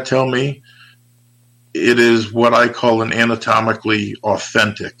 what does that tell me? It is what I call an anatomically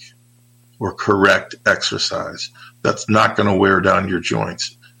authentic or correct exercise that's not going to wear down your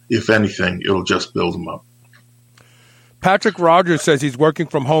joints. If anything, it'll just build them up. Patrick Rogers says he's working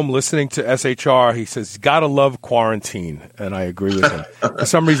from home listening to SHR. He says, gotta love quarantine. And I agree with him. For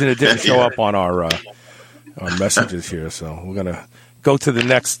some reason, it didn't show up on our messages here. So we're going to go to the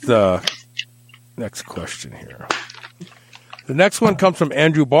next question here. The next one comes from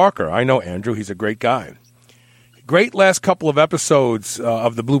Andrew Barker. I know Andrew. He's a great guy. Great last couple of episodes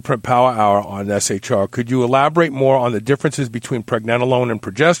of the BluePrint Power Hour on SHR. Could you elaborate more on the differences between pregnenolone and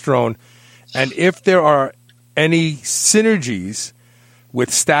progesterone, and if there are any synergies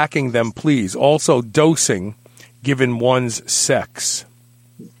with stacking them, please? Also, dosing given one's sex.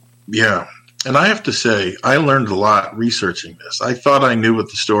 Yeah. And I have to say, I learned a lot researching this. I thought I knew what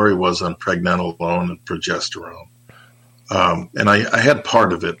the story was on pregnenolone and progesterone. And I had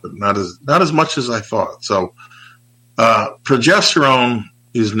part of it, but not as much as I thought. So progesterone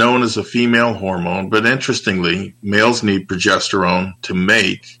is known as a female hormone, but interestingly, males need progesterone to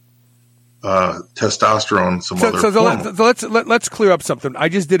make testosterone and some other hormones. So let's clear up something. I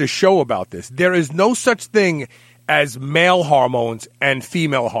just did a show about this. There is no such thing as male hormones and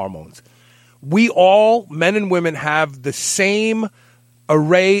female hormones. We all, men and women, have the same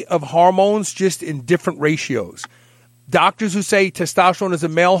array of hormones, just in different ratios. Doctors who say testosterone is a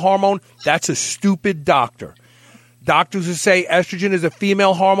male hormone, that's a stupid doctor. Doctors who say estrogen is a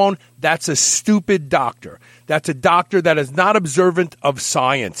female hormone, that's a stupid doctor. That's a doctor that is not observant of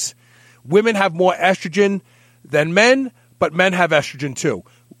science. Women have more estrogen than men. but men have estrogen too.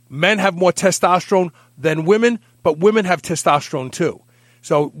 Men have more testosterone than women, but women have testosterone too.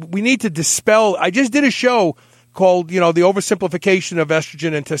 So we need to dispel. I just did a show called, the oversimplification of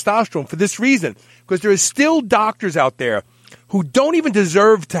estrogen and testosterone for this reason, because there is still doctors out there who don't even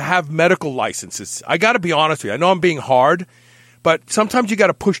deserve to have medical licenses. I got to be honest with you. I know I'm being hard, but sometimes you got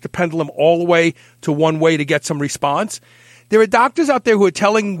to push the pendulum all the way to one way to get some response. There are doctors out there who are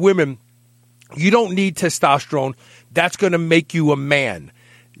telling women, you don't need testosterone. That's going to make you a man.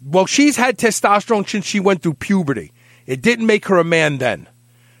 Well, she's had testosterone since she went through puberty. It didn't make her a man then.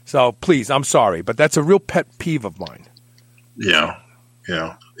 So please, I'm sorry, but that's a real pet peeve of mine. Yeah.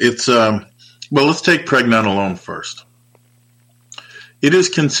 It's well, let's take pregnenolone first. It is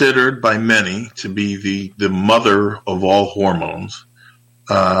considered by many to be the mother of all hormones,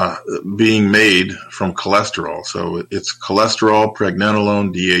 being made from cholesterol. So it's cholesterol,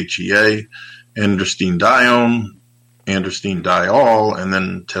 pregnenolone, DHEA, androstenedione, androstenediol, and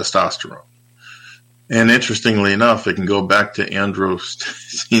then testosterone. And interestingly enough, it can go back to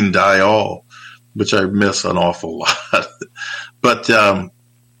androstenediol, which I miss an awful lot. But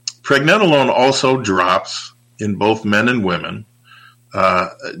pregnenolone also drops in both men and women.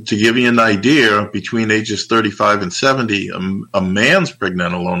 To give you an idea, between ages 35 and 70, a man's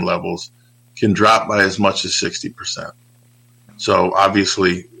pregnenolone levels can drop by as much as 60%. So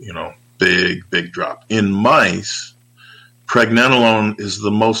obviously, big drop. In mice, pregnenolone is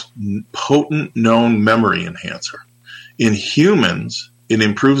the most potent known memory enhancer. In humans, it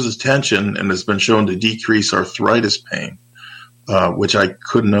improves attention and has been shown to decrease arthritis pain, which I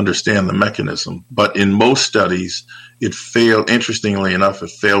couldn't understand the mechanism. But in most studies, interestingly enough,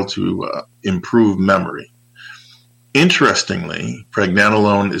 it failed to improve memory. Interestingly,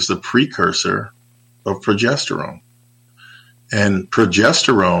 pregnenolone is the precursor of progesterone. And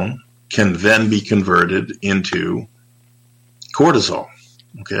progesterone can then be converted into cortisol,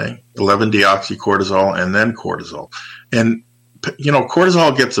 okay? 11-deoxycortisol and then cortisol. And,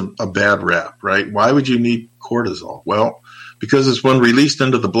 cortisol gets a bad rap, right? Why would you need cortisol? Well, because it's when released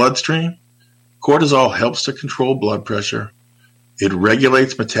into the bloodstream, cortisol helps to control blood pressure. It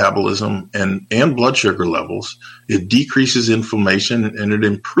regulates metabolism and blood sugar levels. It decreases inflammation and it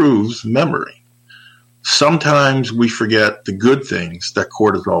improves memory. Sometimes we forget the good things that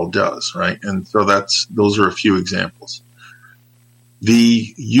cortisol does, right? And so those are a few examples.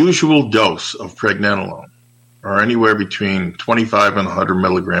 The usual dose of pregnenolone are anywhere between 25 and 100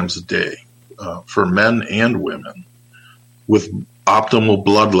 milligrams a day for men and women, with optimal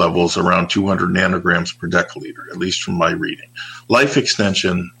blood levels around 200 nanograms per deciliter, at least from my reading. Life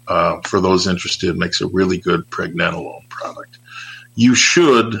Extension, for those interested, makes a really good pregnenolone product. You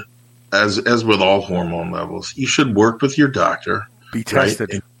should, as with all hormone levels, you should work with your doctor. Be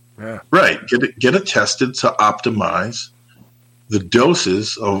tested. Right? Right. Get it tested to optimize the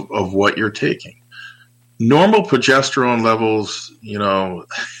doses of what you're taking. Normal progesterone levels,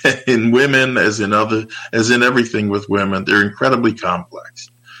 in women, as in everything with women, they're incredibly complex.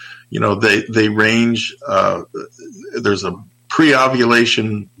 They range. There's a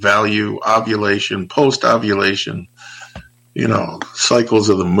pre-ovulation value, ovulation, post-ovulation. Cycles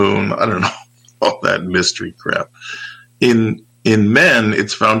of the moon. I don't know, all that mystery crap. In men,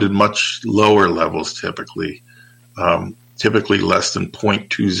 it's found in much lower levels, typically less than 0.20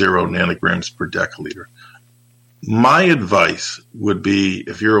 nanograms per deciliter. My advice would be,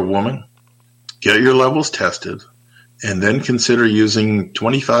 if you're a woman, get your levels tested and then consider using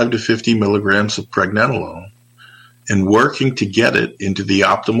 25 to 50 milligrams of pregnenolone and working to get it into the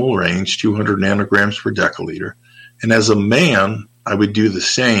optimal range, 200 nanograms per deciliter. And as a man, I would do the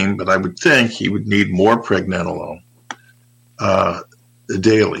same, but I would think he would need more pregnenolone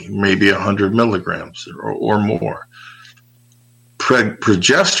daily, maybe 100 milligrams or more.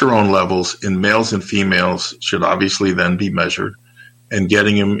 Progesterone levels in males and females should obviously then be measured and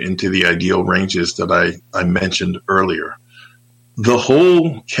getting them into the ideal ranges that I mentioned earlier. The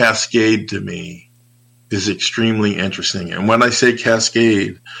whole cascade to me is extremely interesting. And when I say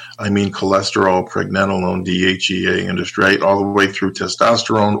cascade, I mean cholesterol, pregnenolone, DHEA, androstenedione, all the way through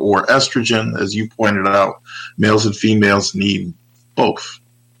testosterone or estrogen. As you pointed out, males and females need both.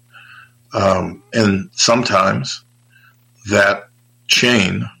 And sometimes that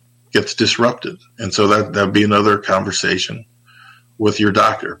chain gets disrupted. And so that'd be another conversation with your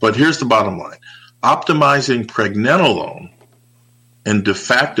doctor. But here's the bottom line. Optimizing pregnenolone and de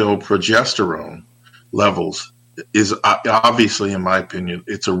facto progesterone levels is obviously, in my opinion,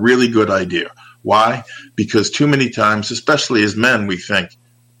 it's a really good idea. Why? Because too many times, especially as men, we think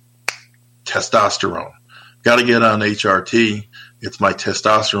testosterone. Got to get on HRT. It's my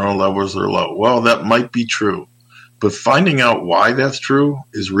testosterone levels are low. Well, that might be true. But finding out why that's true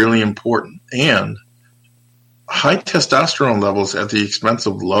is really important. And high testosterone levels at the expense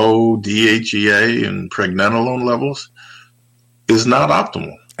of low DHEA and pregnenolone levels is not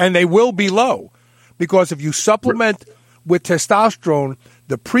optimal. And they will be low, because if you supplement with testosterone,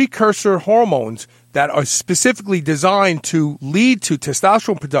 the precursor hormones that are specifically designed to lead to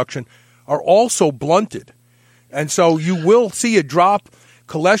testosterone production are also blunted. And so you will see a drop.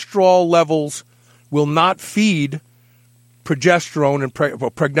 Cholesterol levels will not feed progesterone and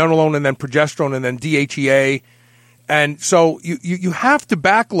pregnenolone and then progesterone and then DHEA. And so you have to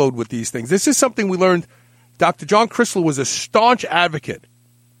backload with these things. This is something we learned. Dr. John Chrysler was a staunch advocate,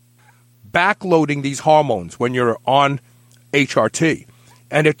 backloading these hormones when you're on HRT.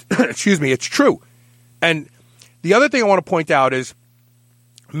 And it's true. And the other thing I want to point out is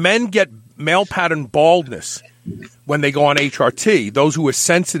men get male pattern baldness when they go on HRT, those who are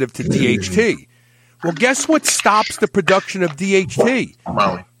sensitive to DHT. Well, guess what stops the production of DHT?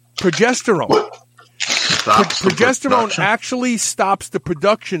 Progesterone. Progesterone actually stops the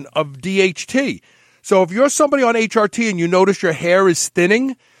production of DHT. So if you're somebody on HRT and you notice your hair is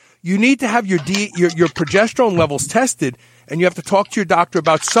thinning, you need to have your progesterone levels tested, and you have to talk to your doctor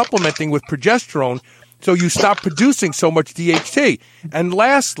about supplementing with progesterone so you stop producing so much DHT. And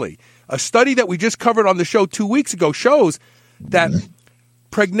lastly, a study that we just covered on the show 2 weeks ago shows that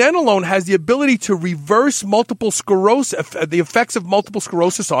pregnenolone has the ability to reverse multiple sclerosis, the effects of multiple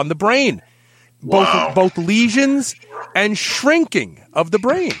sclerosis on the brain, both lesions and shrinking of the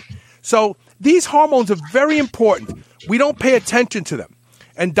brain. So these hormones are very important. We don't pay attention to them,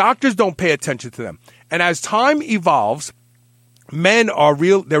 and doctors don't pay attention to them. And as time evolves,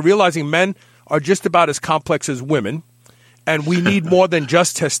 they're realizing men are just about as complex as women, and we need more than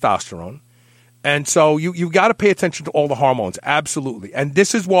just testosterone. And so you've got to pay attention to all the hormones, absolutely. And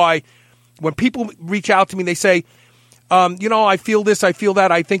this is why when people reach out to me, they say, I feel this, I feel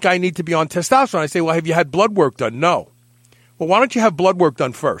that, I think I need to be on testosterone. I say, well, have you had blood work done? No. Well, why don't you have blood work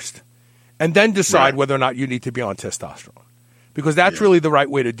done first and then decide whether or not you need to be on testosterone? Because that's really the right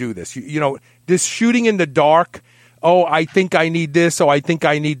way to do this. This shooting in the dark, I think I need this, I think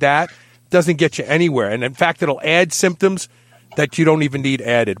I need that, doesn't get you anywhere. And in fact, it'll add symptoms that you don't even need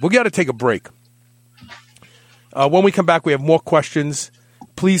added. We've got to take a break. When we come back, we have more questions.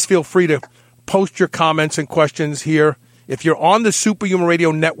 Please feel free to post your comments and questions here. If you're on the Superhuman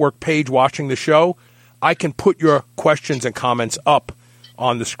Radio Network page watching the show, I can put your questions and comments up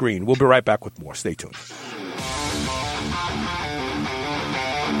on the screen. We'll be right back with more. Stay tuned.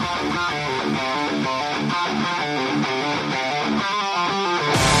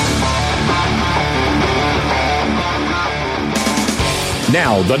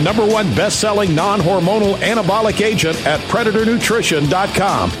 Now, the #1 best-selling non-hormonal anabolic agent at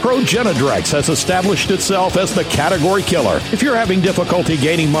PredatorNutrition.com. Progenadrex has established itself as the category killer. If you're having difficulty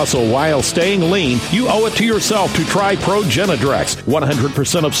gaining muscle while staying lean, you owe it to yourself to try Progenadrex.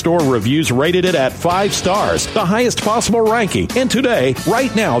 100% of store reviews rated it at 5 stars, the highest possible ranking. And today,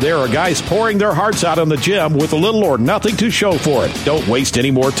 right now, there are guys pouring their hearts out in the gym with little or nothing to show for it. Don't waste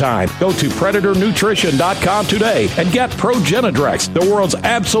any more time. Go to PredatorNutrition.com today and get Progenadrex, the world's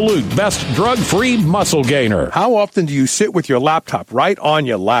absolute best drug-free muscle gainer. How often do you sit with your laptop right on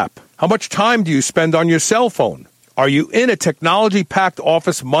your lap? How much time do you spend on your cell phone? Are you in a technology-packed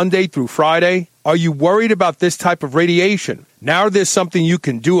office Monday through Friday? Are you worried about this type of radiation? Now there's something you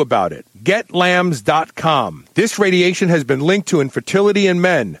can do about it. GetLambs.com. This radiation has been linked to infertility in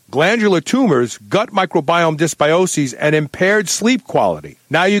men, glandular tumors, gut microbiome dysbioses, and impaired sleep quality.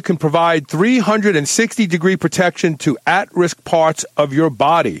 Now you can provide 360-degree protection to at-risk parts of your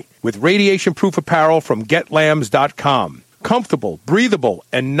body with radiation-proof apparel from GetLambs.com. Comfortable, breathable,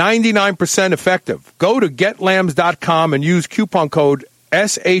 and 99% effective. Go to GetLambs.com and use coupon code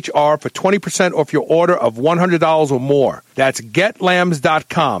SHR for 20% off your order of $100 or more. That's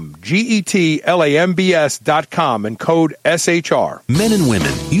GetLambs.com, GetLambs.com, and code SHR. Men and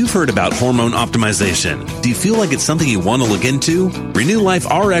women, you've heard about hormone optimization. Do you feel like it's something you want to look into?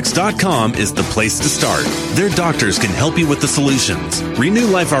 RenewLifeRx.com is the place to start. Their doctors can help you with the solutions.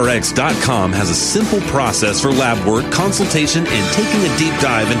 RenewLifeRx.com has a simple process for lab work, consultation, and taking a deep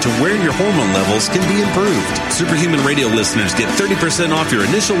dive into where your hormone levels can be improved. Superhuman Radio listeners get 30% off your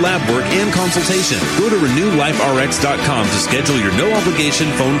initial lab work and consultation. Go to RenewLifeRx.com to schedule your no-obligation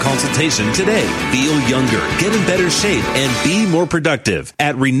phone consultation today. Feel younger, get in better shape, and be more productive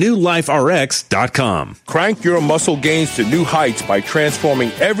at RenewLifeRx.com. Crank your muscle gains to new heights by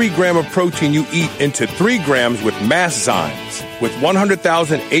transforming every gram of protein you eat into 3 grams with Masszymes. With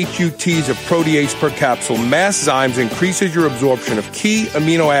 100,000 HUTs of protease per capsule, Masszymes increases your absorption of key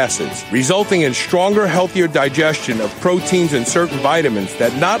amino acids, resulting in stronger, healthier digestion of proteins and certain vitamins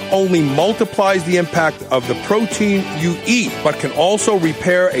that not only multiplies the impact of the protein you eat, but can also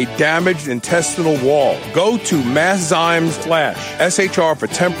repair a damaged intestinal wall. Go to Masszymes/SHR for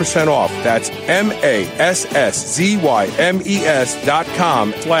 10% off. That's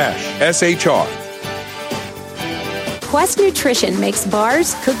MASSZYMES.com/SHR. Quest Nutrition makes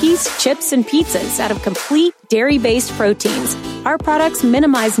bars, cookies, chips, and pizzas out of complete dairy-based proteins. Our products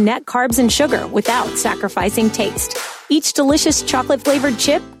minimize net carbs and sugar without sacrificing taste. Each delicious chocolate-flavored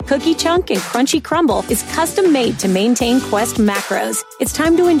chip, cookie chunk, and crunchy crumble is custom-made to maintain Quest macros. It's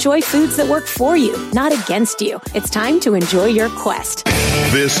time to enjoy foods that work for you, not against you. It's time to enjoy your Quest.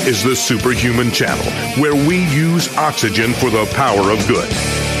 This is the Superhuman Channel, where we use oxygen for the power of good.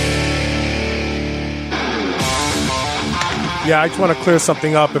 Yeah, I just want to clear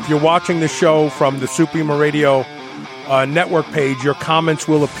something up. If you're watching the show from the Superhuman Radio network page, your comments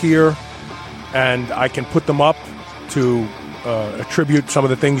will appear, and I can put them up to attribute some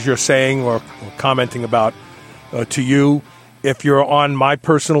of the things you're saying or commenting about to you. If you're on my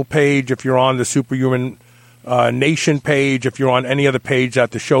personal page, if you're on the Superhuman Nation page, if you're on any other page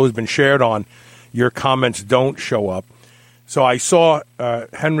that the show has been shared on, your comments don't show up. So I saw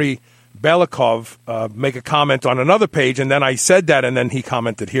Henry Belikov make a comment on another page, and then I said that, and then he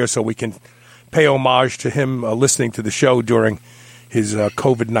commented here, so we can pay homage to him listening to the show during his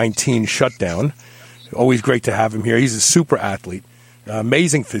COVID-19 shutdown. Always great to have him here. He's a super athlete,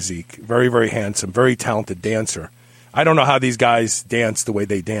 amazing physique, very, very handsome, very talented dancer. I don't know how these guys dance the way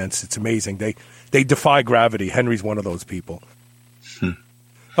they dance. It's amazing. They defy gravity. Henry's one of those people.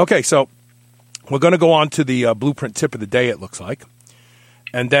 Okay, so we're going to go on to the Blueprint tip of the day, it looks like.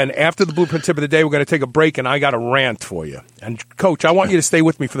 And then after the Blueprint tip of the day, we're going to take a break, and I got a rant for you. And, Coach, I want you to stay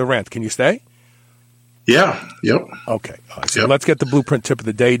with me for the rant. Can you stay? Yeah. Yep. Okay. So let's get the Blueprint tip of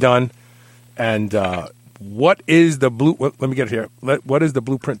the day done. And what is the let me get it here. What is the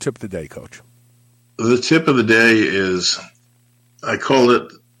Blueprint tip of the day, Coach? The tip of the day is, I call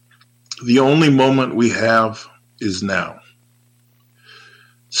it, the only moment we have is now.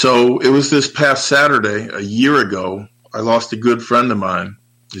 So it was this past Saturday, a year ago, I lost a good friend of mine.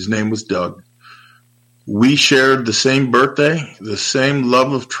 His name was Doug. We shared the same birthday, the same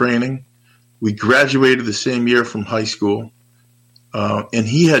love of training. We graduated the same year from high school. And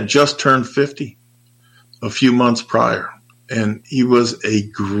he had just turned 50 a few months prior. And he was a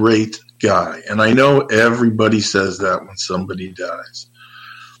great guy. And I know everybody says that when somebody dies.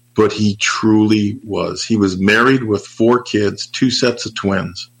 But he truly was. He was married with 4 kids, 2 sets of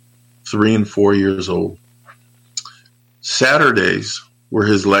twins, 3 and 4 years old. Saturdays were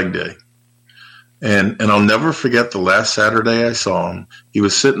his leg day. And I'll never forget the last Saturday I saw him. He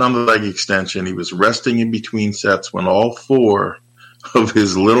was sitting on the leg extension. He was resting in between sets when all 4 of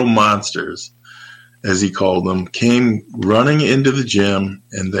his little monsters, as he called them, came running into the gym,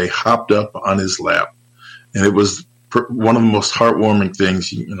 and they hopped up on his lap. And it was one of the most heartwarming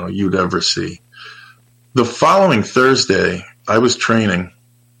things you'd ever see. The following Thursday, I was training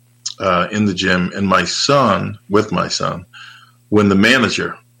in the gym, and my son, when the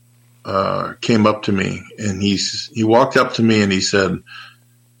manager came up to me, and he walked up to me and he said,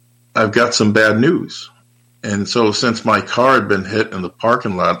 "I've got some bad news." And so since my car had been hit in the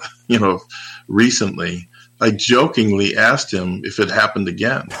parking lot, recently, I jokingly asked him if it happened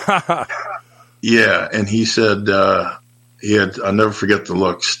again. Yeah. And he said, I'll never forget the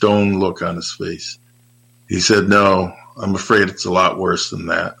look, stone look on his face. He said, "No, I'm afraid it's a lot worse than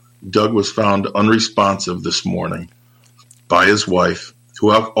that." Doug was found unresponsive this morning by his wife,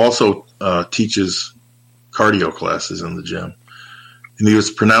 who also teaches cardio classes in the gym. And he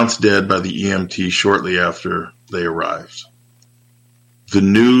was pronounced dead by the EMT shortly after they arrived. The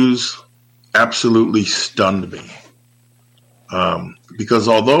news absolutely stunned me. Because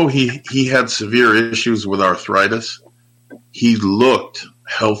although he had severe issues with arthritis, he looked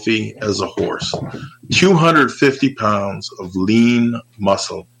healthy as a horse. 250 pounds of lean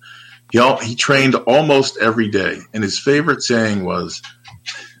muscle. He trained almost every day, and his favorite saying was,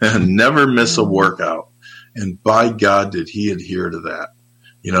 "Never miss a workout." And by God, did he adhere to that.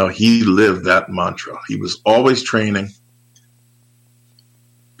 He lived that mantra. He was always training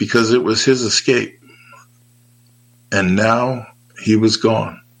because it was his escape. And now he was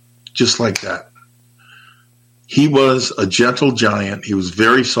gone, just like that. He was a gentle giant. He was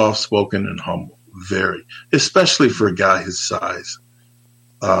very soft-spoken and humble, especially for a guy his size.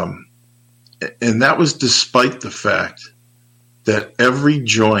 And that was despite the fact that every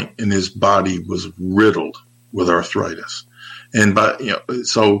joint in his body was riddled with arthritis. And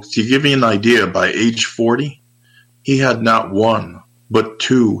so to give you an idea, by age 40, he had not one but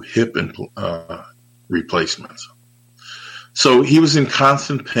 2 hip replacements. So he was in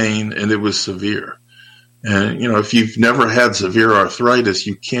constant pain, and it was severe. And, if you've never had severe arthritis,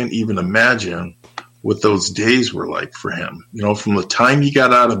 you can't even imagine what those days were like for him. From the time he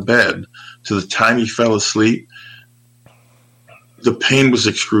got out of bed to the time he fell asleep, the pain was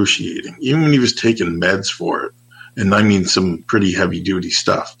excruciating, even when he was taking meds for it. And I mean some pretty heavy-duty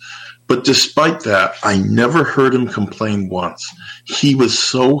stuff. But despite that, I never heard him complain once. He was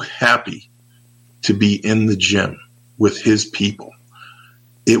so happy to be in the gym with his people.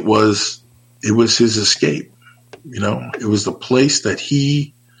 It was his escape. It was the place that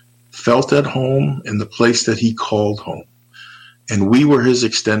he felt at home and the place that he called home. And we were his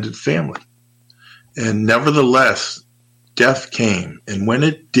extended family. And nevertheless, death came. And when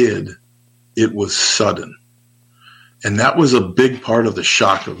it did, it was sudden. And that was a big part of the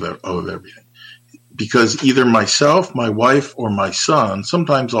shock of everything. Because either myself, my wife, or my son,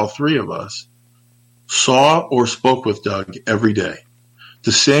 sometimes all 3 of us, saw or spoke with Doug every day.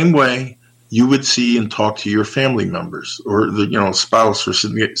 The same way you would see and talk to your family members or the spouse or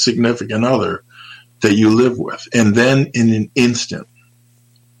significant other that you live with. And then in an instant,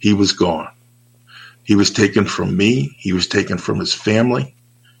 he was gone. He was taken from me. He was taken from his family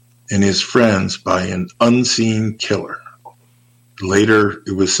and his friends by an unseen killer. Later,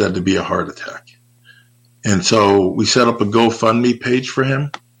 it was said to be a heart attack. And so we set up a GoFundMe page for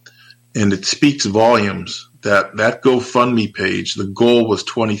him, and it speaks volumes that GoFundMe page, the goal was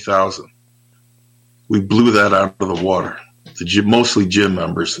 $20,000. We blew that out of the water, mostly gym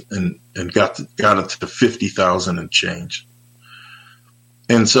members, and got it to $50,000 and change.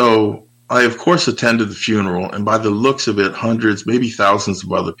 And so I, of course, attended the funeral, and by the looks of it, hundreds, maybe thousands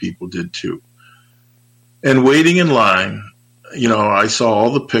of other people did too. And waiting in line, I saw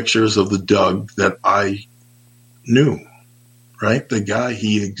all the pictures of the Doug that I knew, right? The guy,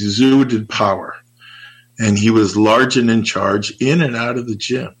 he exuded power, and he was large and in charge in and out of the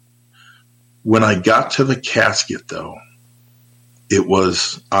gym. When I got to the casket, though, it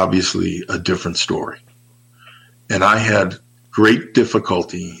was obviously a different story. And I had great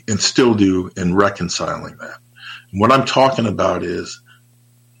difficulty, and still do, in reconciling that. And what I'm talking about is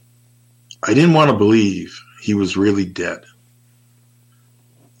I didn't want to believe he was really dead.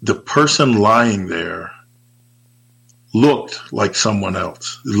 The person lying there looked like someone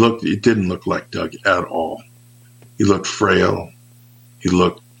else. It didn't look like Doug at all. He looked frail. He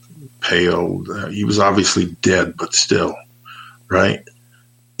looked pale. He was obviously dead, but still, right?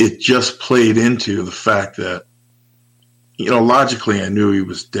 It just played into the fact that, logically I knew he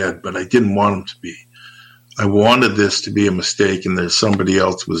was dead, but I didn't want him to be. I wanted this to be a mistake and there's somebody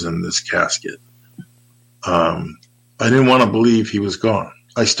else was in this casket. I didn't want to believe he was gone.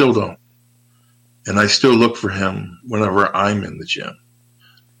 I still don't. And I still look for him whenever I'm in the gym.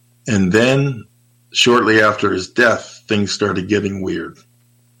 And then shortly after his death, things started getting weird.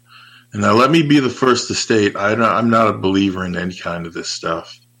 And now let me be the first to state, I'm not a believer in any kind of this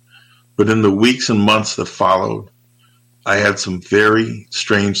stuff. But in the weeks and months that followed, I had some very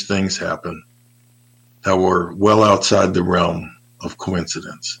strange things happen that were well outside the realm of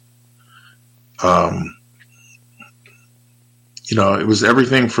coincidence. It was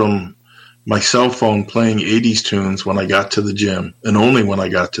everything from my cell phone playing 80s tunes when I got to the gym, and only when I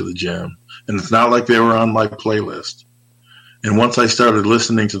got to the gym. And it's not like they were on my playlist. And once I started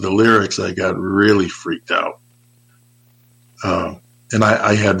listening to the lyrics, I got really freaked out. And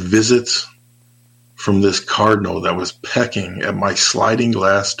I had visits from this cardinal that was pecking at my sliding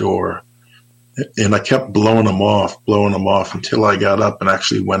glass door. And I kept blowing them off until I got up and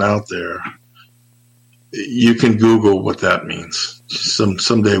actually went out there. You can Google what that means.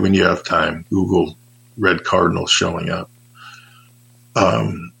 Someday when you have time, Google red cardinals showing up.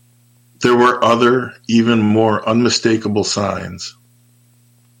 There were other, even more unmistakable signs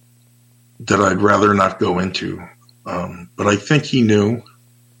that I'd rather not go into. But I think he knew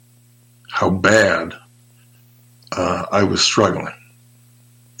how bad I was struggling.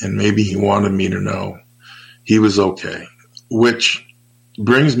 And maybe he wanted me to know he was okay. Which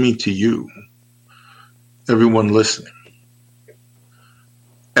brings me to you, everyone listening.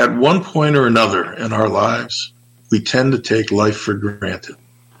 At one point or another in our lives, we tend to take life for granted.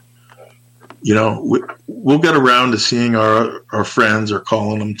 We'll get around to seeing our friends or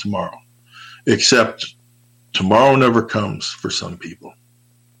calling them tomorrow. Except tomorrow never comes for some people.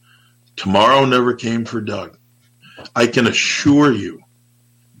 Tomorrow never came for Doug. I can assure you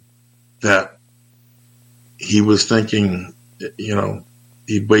that he was thinking, he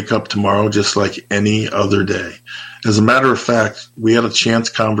He'd wake up tomorrow just like any other day. As a matter of fact, we had a chance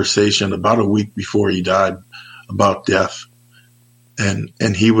conversation about a week before he died about death. And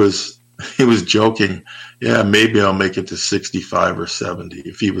he was joking, yeah, maybe I'll make it to 65 or 70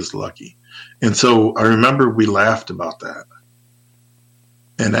 if he was lucky. And so I remember we laughed about that.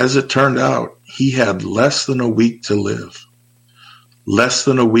 And as it turned out, he had less than a week to live, less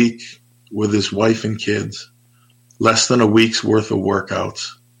than a week with his wife and kids, less than a week's worth of workouts,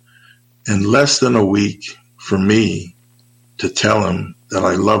 and less than a week for me to tell him that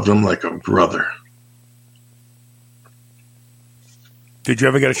I loved him like a brother. Did you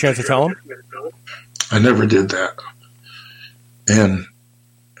ever get a chance to tell him? I never did that. And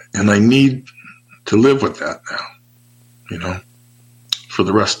I need to live with that now, for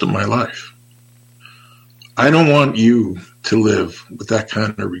the rest of my life. I don't want you to live with that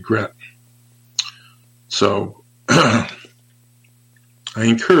kind of regret. So I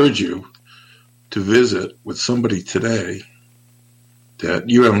encourage you to visit with somebody today that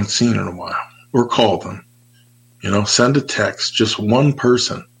you haven't seen in a while, or call them. Send a text, just one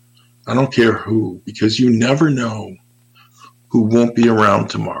person. I don't care who, because you never know who won't be around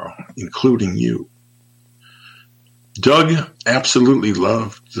tomorrow, including you. Doug absolutely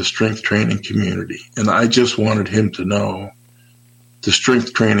loved the strength training community, and I just wanted him to know the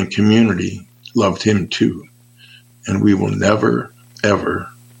strength training community loved him too, and we will never, ever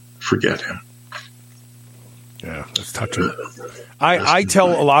forget him. Yeah, that's touching. I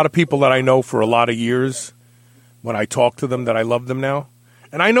tell a lot of people that I know for a lot of years when I talk to them that I love them now.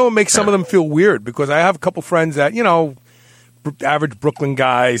 And I know it makes some of them feel weird because I have a couple friends that, average Brooklyn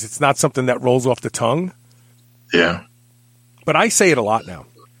guys, it's not something that rolls off the tongue. Yeah. But I say it a lot now.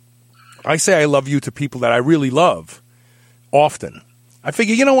 I say I love you to people that I really love often. I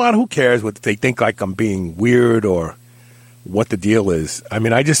figure, you know what, who cares what they think, like I'm being weird or what the deal is. I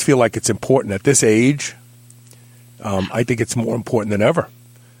mean, I just feel like it's important at this age. I think it's more important than ever.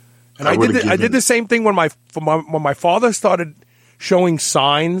 And I did the same thing when my father started showing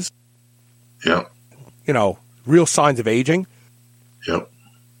signs. Yeah. Real signs of aging. Yep.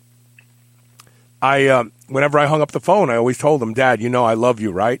 Whenever I hung up the phone, I always told him, Dad, I love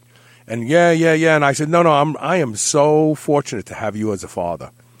you, right? And yeah. And I said, no, I am so fortunate to have you as a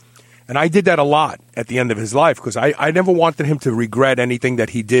father. And I did that a lot at the end of his life because I never wanted him to regret anything that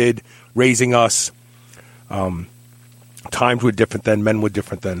he did raising us. Times were different then, men were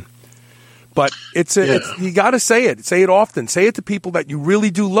different then. But it's you got to say it. Say it often. Say it to people that you really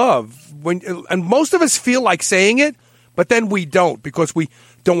do love. And most of us feel like saying it, but then we don't because we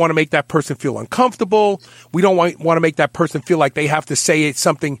don't want to make that person feel uncomfortable. We don't want to make that person feel like they have to say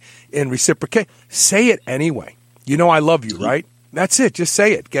something in reciprocate. Say it anyway. I love you, right? That's it. Just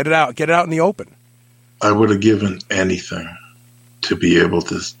say it. Get it out. Get it out in the open. I would have given anything to be able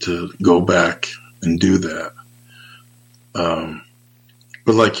to go back and do that.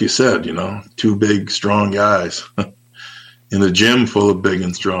 But like you said, two big, strong guys in a gym full of big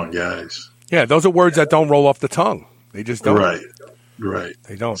and strong guys. Yeah, those are words that don't roll off the tongue. They just don't. Right.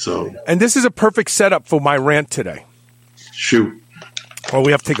 They don't. So, and this is a perfect setup for my rant today. Shoot. Well,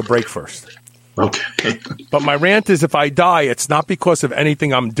 we have to take a break first. Okay. But my rant is if I die, it's not because of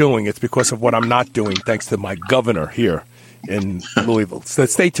anything I'm doing. It's because of what I'm not doing, thanks to my governor here in Louisville. So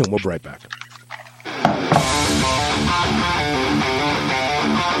stay tuned. We'll be right back.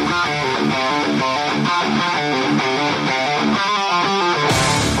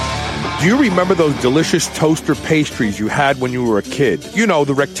 Do you remember those delicious toaster pastries you had when you were a kid?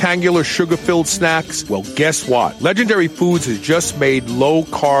 The rectangular sugar-filled snacks? Well, guess what? Legendary Foods has just made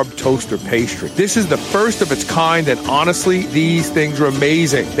low-carb toaster pastry. This is the first of its kind, and honestly, these things are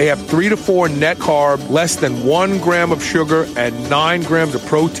amazing. They have 3 to 4 net carb, less than 1 gram of sugar, and 9 grams of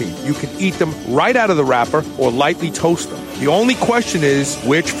protein. You can eat them right out of the wrapper or lightly toast them. The only question is,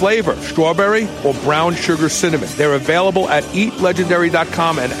 which flavor? Strawberry or brown sugar cinnamon? They're available at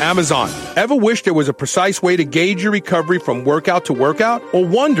eatlegendary.com and Amazon. Ever wish there was a precise way to gauge your recovery from workout to workout? Or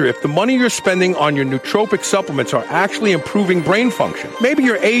wonder if the money you're spending on your nootropic supplements are actually improving brain function? Maybe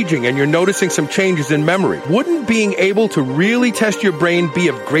you're aging and you're noticing some changes in memory. Wouldn't being able to really test your brain be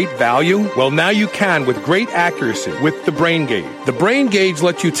of great value? Well, now you can with great accuracy with the Brain Gauge. The Brain Gauge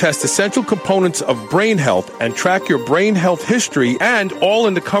lets you test essential components of brain health and track your brain health history, and all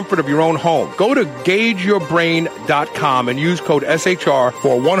in the comfort of your own home. Go to gaugeyourbrain.com and use code SHR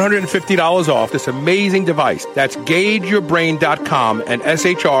for $150 off this amazing device. That's gaugeyourbrain.com and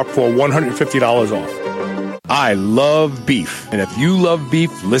SHR for $150 off. I love beef. And if you love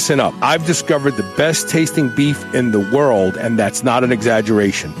beef, listen up. I've discovered the best tasting beef in the world, and that's not an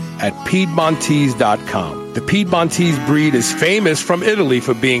exaggeration, at Piedmontese.com. The Piedmontese breed is famous from Italy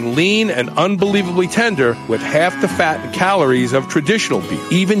for being lean and unbelievably tender with half the fat and calories of traditional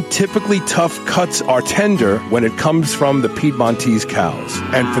beef. Even typically tough cuts are tender when it comes from the Piedmontese cows.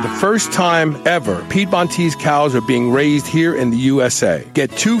 And for the first time ever, Piedmontese cows are being raised here in the USA.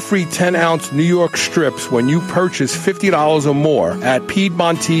 Get 2 free 10-ounce New York strips when you purchase $50 or more at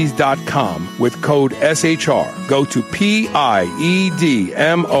Piedmontese.com with code SHR. Go to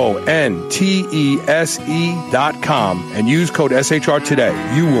PIEDMONTESE.com and use code SHR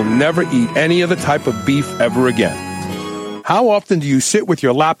today. You will never eat any other type of beef ever again. How often do you sit with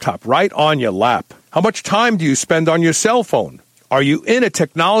your laptop right on your lap? How much time do you spend on your cell phone? Are you in a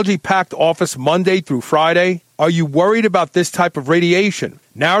technology-packed office Monday through Friday? Are you worried about this type of radiation?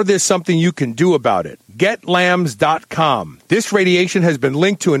 Now there's something you can do about it. GetLambs.com. This radiation has been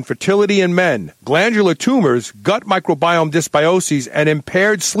linked to infertility in men, glandular tumors, gut microbiome dysbioses, and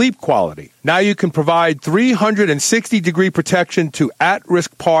impaired sleep quality. Now you can provide 360-degree protection to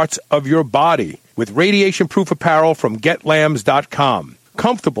at-risk parts of your body with radiation-proof apparel from GetLambs.com.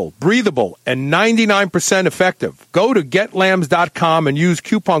 Comfortable, breathable, and 99% effective. Go to GetLambs.com and use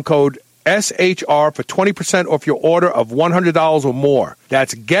coupon code SHR for 20% off your order of $100 or more.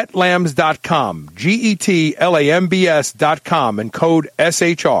 That's GetLambs.com, GetLambs.com, and code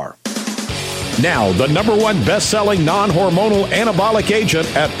SHR. Now, the #1 best-selling non-hormonal anabolic agent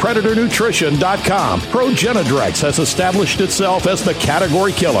at PredatorNutrition.com. Progenadrex has established itself as the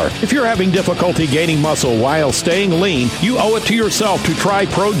category killer. If you're having difficulty gaining muscle while staying lean, you owe it to yourself to try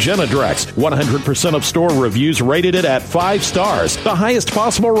Progenadrex. 100% of store reviews rated it at 5 stars, the highest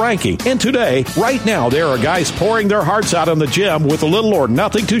possible ranking. And today, right now, there are guys pouring their hearts out in the gym with little or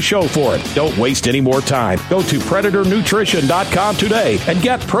nothing to show for it. Don't waste any more time. Go to PredatorNutrition.com today and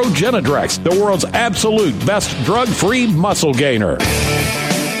get Progenadrex, the world's absolute best drug-free muscle gainer.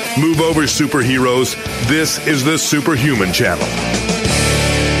 Move over, superheroes. This is the Superhuman Channel.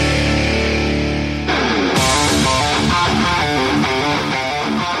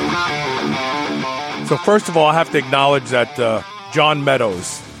 So first of all, I have to acknowledge that John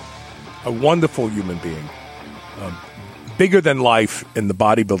Meadows, a wonderful human being, bigger than life in the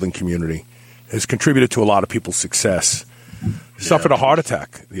bodybuilding community, has contributed to a lot of people's success. Suffered a heart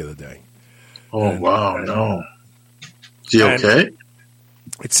attack the other day. Oh, wow, no. Is he okay?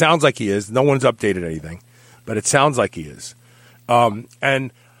 It sounds like he is. No one's updated anything, but it sounds like he is.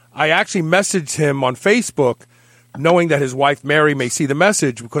 And I actually messaged him on Facebook knowing that his wife, Mary, may see the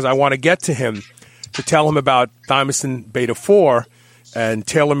message because I want to get to him to tell him about thymosin beta-4 and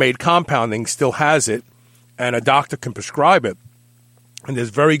tailor-made compounding still has it, and a doctor can prescribe it. And there's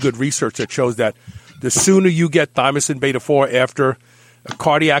very good research that shows that the sooner you get thymosin beta-4 after a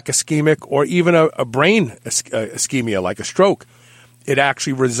cardiac ischemic or even a brain ischemia like a stroke, it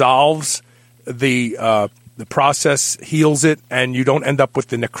actually resolves the process, heals it, and you don't end up with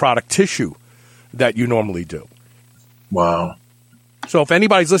the necrotic tissue that you normally do. Wow. So if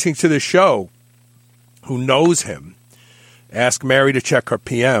anybody's listening to this show who knows him, ask Mary to check her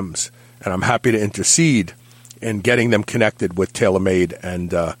PMs, and I'm happy to intercede in getting them connected with TaylorMade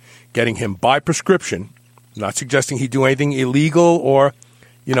and getting him by prescription. I'm not suggesting he do anything illegal or,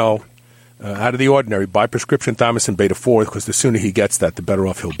 out of the ordinary. By prescription thymosin beta-4, because the sooner he gets that, the better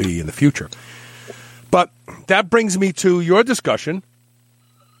off he'll be in the future. But that brings me to your discussion.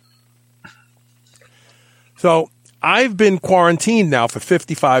 So I've been quarantined now for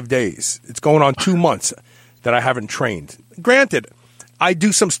 55 days. It's going on 2 months that I haven't trained. Granted, I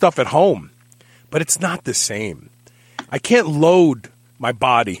do some stuff at home, but it's not the same. I can't load my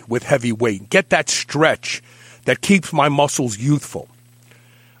body with heavy weight, get that stretch that keeps my muscles youthful.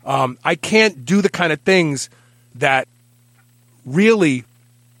 I can't do the kind of things that really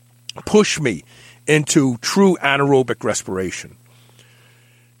push me into true anaerobic respiration.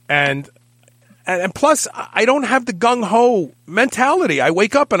 And plus, I don't have the gung-ho mentality. I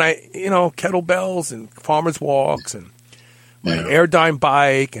wake up and kettlebells and farmer's walks and my Airdyne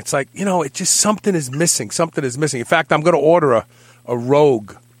bike. It's like, it's just something is missing. Something is missing. In fact, I'm going to order a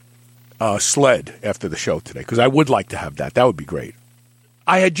Rogue sled after the show today because I would like to have that. That would be great.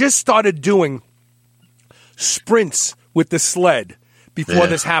 I had just started doing sprints with the sled before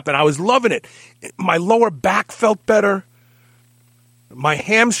this happened. I was loving it. My lower back felt better. My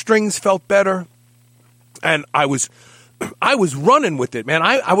hamstrings felt better. And I was running with it, man.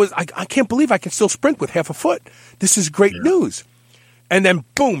 I can't believe I can still sprint with half a foot. This is great news. And then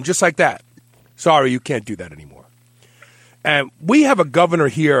boom, just like that. Sorry, you can't do that anymore. And we have a governor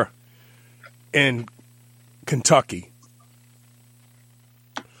here in Kentucky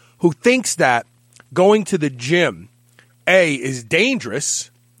who thinks that going to the gym, A, is dangerous,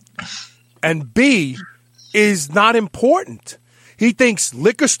 and B, is not important. He thinks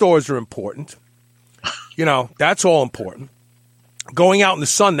liquor stores are important. That's all important. Going out in the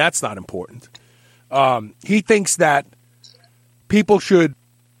sun, that's not important. He thinks that people should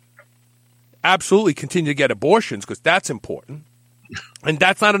absolutely continue to get abortions because that's important. And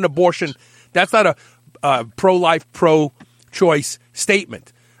that's not an abortion. That's not a pro-life, pro-choice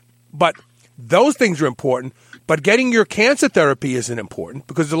statement. But those things are important. But getting your cancer therapy isn't important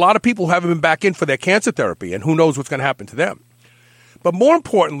because there's a lot of people who haven't been back in for their cancer therapy, and who knows what's going to happen to them. But more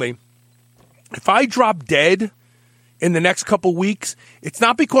importantly, if I drop dead in the next couple weeks, it's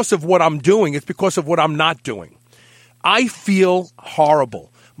not because of what I'm doing. It's because of what I'm not doing. I feel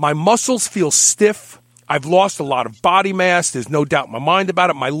horrible. My muscles feel stiff. I've lost a lot of body mass. There's no doubt in my mind about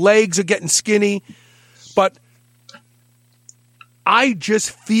it. My legs are getting skinny. But I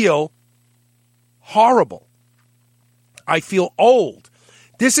just feel horrible. I feel old.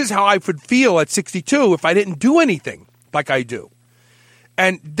 This is how I would feel at 62 if I didn't do anything like I do.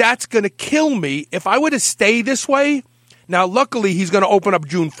 And that's going to kill me if I were to stay this way. Now, luckily, he's going to open up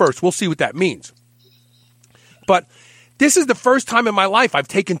June 1st. We'll see what that means. But this is the first time in my life I've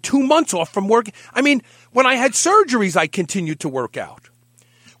taken 2 months off from work. I mean, when I had surgeries, I continued to work out.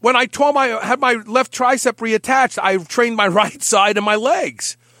 When I had my left tricep reattached, I trained my right side and my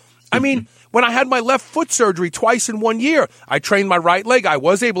legs. I mean, when I had my left foot surgery twice in 1 year, I trained my right leg. I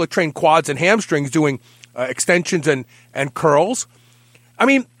was able to train quads and hamstrings doing extensions and curls. I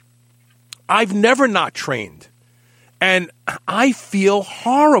mean, I've never not trained. And I feel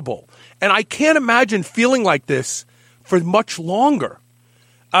horrible. And I can't imagine feeling like this for much longer.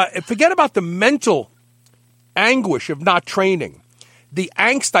 Forget about the mental anguish of not training, the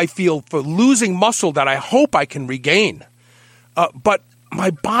angst I feel for losing muscle that I hope I can regain. But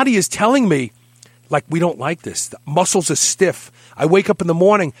my body is telling me, like, we don't like this. The muscles are stiff. I wake up in the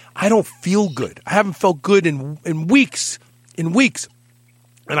morning. I don't feel good. I haven't felt good in weeks.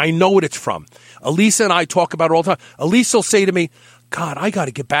 And I know what it's from. Elisa and I talk about it all the time. Elisa will say to me, God, I got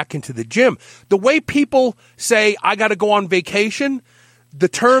to get back into the gym. The way people say, I got to go on vacation, the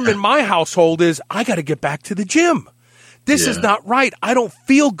term in my household is, I got to get back to the gym. This is not right. I don't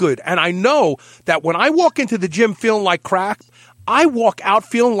feel good. And I know that when I walk into the gym feeling like crap, I walk out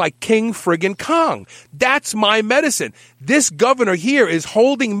feeling like King friggin' Kong. That's my medicine. This governor here is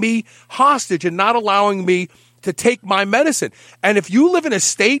holding me hostage and not allowing me to take my medicine. And if you live in a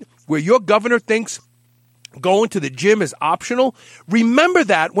state where your governor thinks going to the gym is optional, remember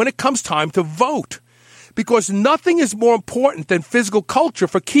that when it comes time to vote. Because nothing is more important than physical culture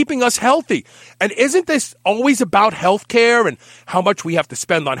for keeping us healthy. And isn't this always about health care and how much we have to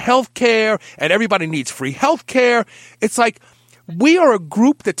spend on health care and everybody needs free health care? It's like we are a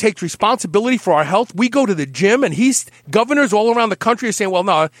group that takes responsibility for our health. We go to the gym, and governors all around the country are saying, well,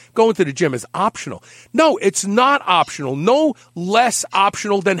 no, going to the gym is optional. No, it's not optional. No less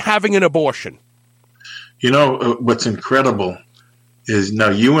optional than having an abortion. You know, what's incredible is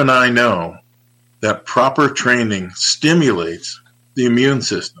now you and I know that proper training stimulates the immune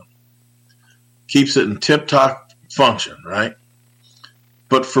system, keeps it in tip-top function, right?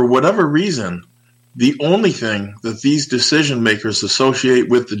 But for whatever reason, the only thing that these decision makers associate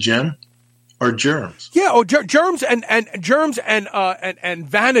with the gym are germs. Yeah, germs and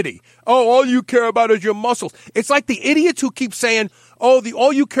vanity. Oh, all you care about is your muscles. It's like the idiots who keep saying,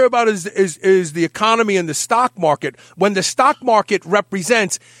 all you care about is the economy and the stock market, when the stock market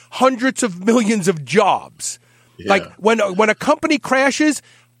represents hundreds of millions of jobs. Yeah. Like when a company crashes,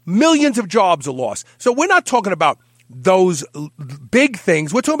 millions of jobs are lost. So we're not talking about those big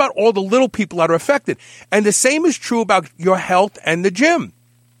things. We're talking about all the little people that are affected. And the same is true about your health and the gym.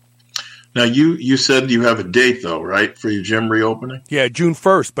 Now, you said you have a date, though, right, for your gym reopening? Yeah, June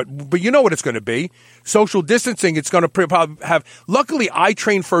 1st. But you know what it's going to be. Social distancing, it's going to probably have. Luckily, I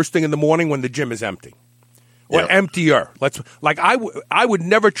train first thing in the morning when the gym is empty. Or emptier. I would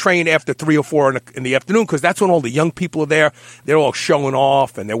never train after 3 or 4 in the afternoon because that's when all the young people are there. They're all showing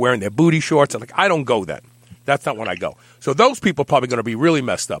off and they're wearing their booty shorts. And I don't go then. That's not when I go. So those people are probably going to be really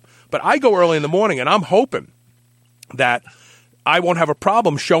messed up. But I go early in the morning, and I'm hoping that I won't have a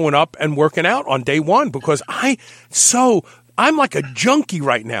problem showing up and working out on day one because I'm like a junkie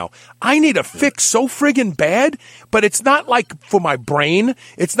right now. I need a fix so friggin' bad, but it's not like for my brain.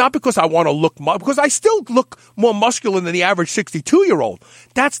 It's not because I want to look because I still look more muscular than the average 62-year-old.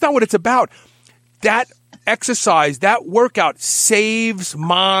 That's not what it's about. That exercise, that workout saves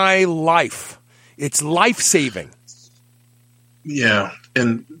my life. It's life-saving. Yeah,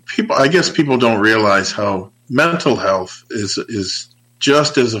 and I guess people don't realize how mental health is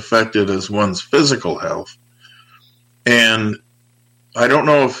just as affected as one's physical health. And I don't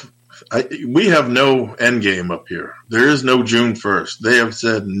know if We have no end game up here. There is no June 1st. They have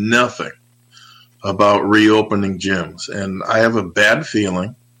said nothing about reopening gyms. And I have a bad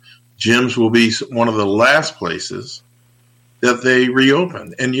feeling gyms will be one of the last places that they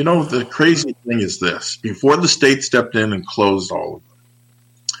reopen. And, the crazy thing is this. Before the state stepped in and closed all of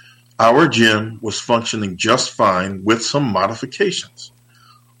them, our gym was functioning just fine with some modifications.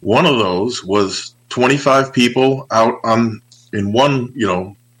 One of those was 25 people out in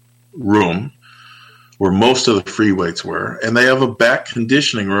one, room where most of the free weights were, and they have a back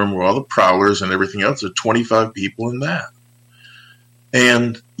conditioning room where all the prowlers and everything else are 25 people in that.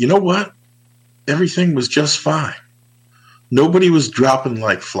 And you know what? Everything was just fine. Nobody was dropping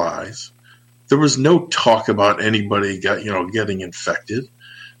like flies. There was no talk about anybody getting infected.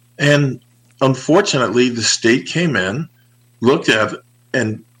 And unfortunately, the state came in, looked at it,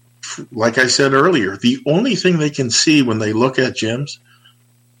 and like I said earlier, the only thing they can see when they look at gyms,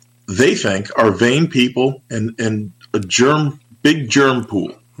 they think are vain people and a big germ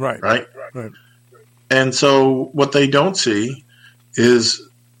pool. Right. And so what they don't see is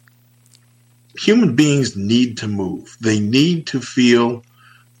human beings need to move. They need to feel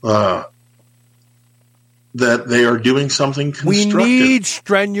that they are doing something constructive. We need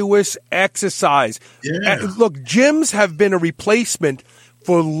strenuous exercise. Yeah. Look, gyms have been a replacement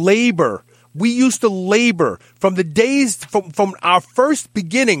for labor. We used to labor from the days from our first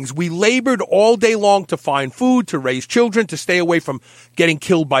beginnings. We labored all day long to find food, to raise children, to stay away from getting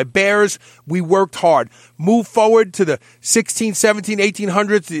killed by bears. We worked hard. Move forward to the 16, 17,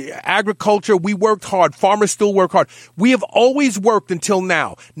 1800s, the agriculture. We worked hard. Farmers still work hard. We have always worked until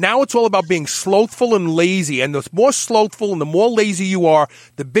now. Now it's all about being slothful and lazy. And the more slothful and the more lazy you are,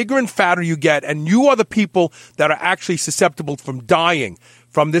 the bigger and fatter you get. And you are the people that are actually susceptible from dying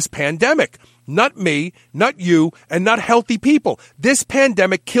from this pandemic. Not me, not you, and not healthy people. This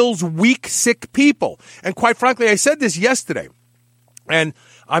pandemic kills weak, sick people. And quite frankly, I said this yesterday, and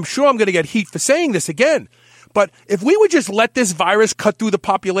I'm sure I'm going to get heat for saying this again. But if we would just let this virus cut through the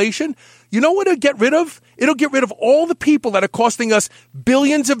population, you know what it'll get rid of? It'll get rid of all the people that are costing us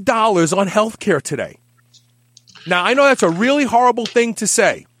billions of dollars on health care today. Now, I know that's a really horrible thing to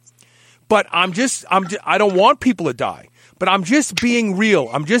say, but I don't want people to die. But I'm just being real.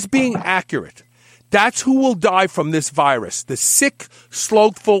 I'm just being accurate. That's who will die from this virus, the sick,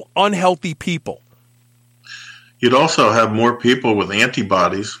 slothful, unhealthy people. You'd also have more people with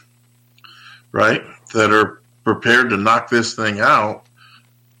antibodies, right, that are prepared to knock this thing out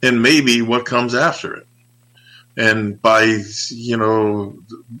and maybe what comes after it. And by,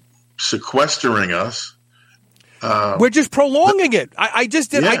 sequestering us, we're just prolonging it. I just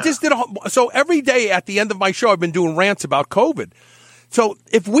did. So every day at the end of my show, I've been doing rants about COVID. So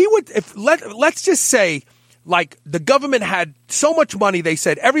let's just say, like, the government had so much money, they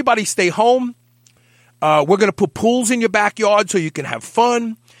said, everybody stay home. We're going to put pools in your backyard so you can have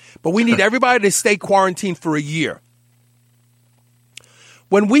fun. But we need everybody to stay quarantined for a year.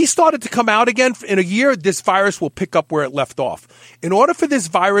 When we started to come out again in a year, this virus will pick up where it left off. In order for this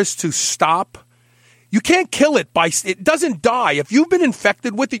virus to stop, you can't kill it it doesn't die. If you've been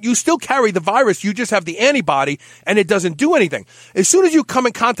infected with it, you still carry the virus. You just have the antibody and it doesn't do anything. As soon as you come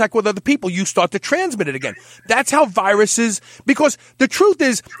in contact with other people, you start to transmit it again. That's how viruses, because the truth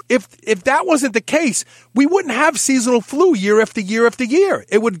is, if that wasn't the case, we wouldn't have seasonal flu year after year after year.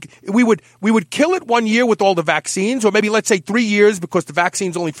 We would kill it one year with all the vaccines, or maybe let's say 3 years because the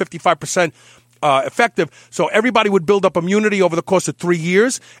vaccine's only 55% effective. So everybody would build up immunity over the course of 3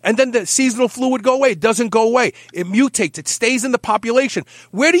 years, and then the seasonal flu would go away. It doesn't go away. It mutates. It stays in the population.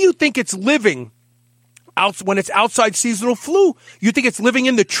 Where do you think it's living when it's outside seasonal flu? You think it's living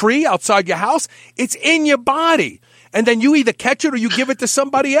in the tree outside your house? It's in your body. And then you either catch it or you give it to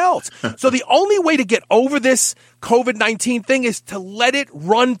somebody else. So the only way to get over this COVID-19 thing is to let it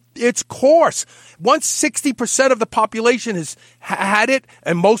run its course. Once 60% of the population has had it,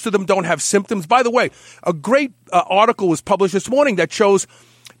 and most of them don't have symptoms. By the way, a great article was published this morning that shows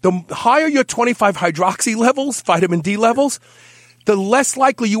the higher your 25-hydroxy levels, vitamin D levels, the less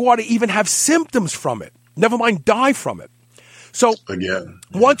likely you are to even have symptoms from it. Never mind die from it. So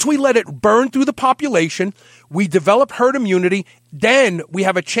once we let it burn through the population, we develop herd immunity, then we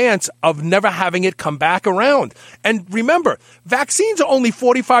have a chance of never having it come back around. And remember, vaccines are only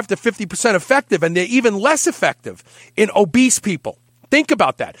 45 to 50% effective, and they're even less effective in obese people. Think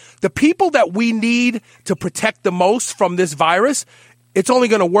about that. The people that we need to protect the most from this virus, it's only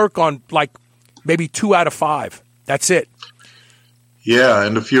going to work on like maybe 2 out of 5. That's it. Yeah,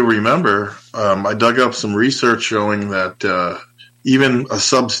 and if you remember, I dug up some research showing that even a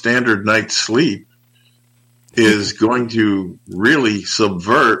substandard night's sleep is going to really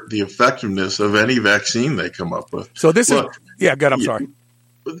subvert the effectiveness of any vaccine they come up with. So this is, good, I'm sorry.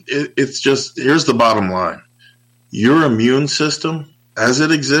 It's just, here's the bottom line. Your immune system, as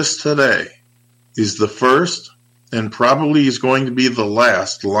it exists today, is the first and probably is going to be the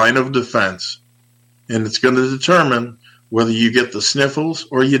last line of defense. And it's going to determine whether you get the sniffles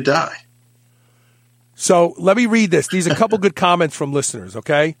or you die. So let me read this. These are a couple good comments from listeners,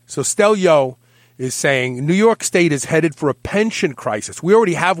 okay? So Stelio is saying, New York State is headed for a pension crisis. We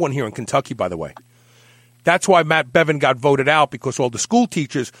already have one here in Kentucky, by the way. That's why Matt Bevin got voted out, because all the school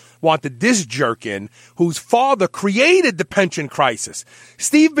teachers wanted this jerk in whose father created the pension crisis.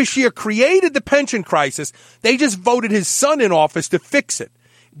 Steve Beshear created the pension crisis. They just voted his son in office to fix it.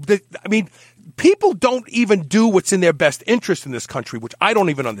 People don't even do what's in their best interest in this country, which I don't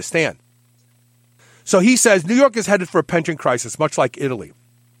even understand. So he says New York is headed for a pension crisis, much like Italy.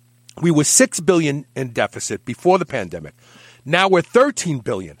 We were $6 billion in deficit before the pandemic. Now we're $13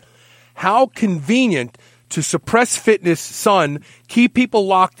 billion. How convenient to suppress fitness, son, keep people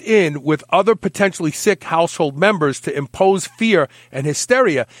locked in with other potentially sick household members to impose fear and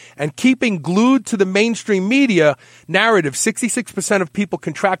hysteria, and keeping glued to the mainstream media narrative. 66% of people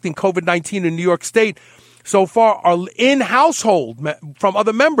contracting COVID-19 in New York State so far are in household from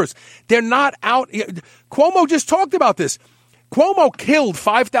other members. They're not out. Cuomo just talked about this. Cuomo killed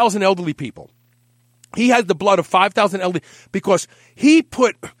 5,000 elderly people. He had the blood of 5,000 elderly because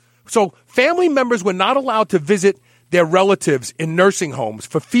so family members were not allowed to visit their relatives in nursing homes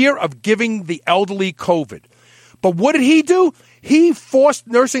for fear of giving the elderly COVID. But what did he do? He forced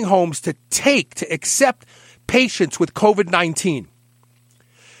nursing homes to accept patients with COVID-19,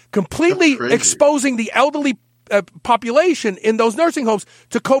 completely exposing the elderly population in those nursing homes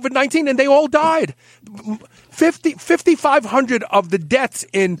to COVID-19, and they all died. 5,500 of the deaths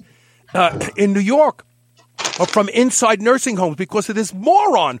in New York are from inside nursing homes because of this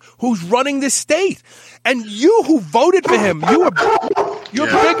moron who's running this state. And you who voted for him,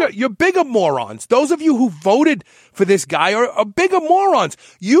 you're bigger morons. Those of you who voted for this guy are bigger morons.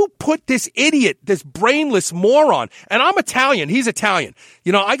 You put this idiot, this brainless moron, and I'm Italian, he's Italian.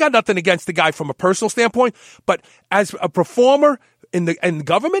 I got nothing against the guy from a personal standpoint, but as a performer in the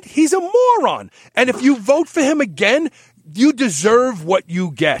government, he's a moron. And if you vote for him again, you deserve what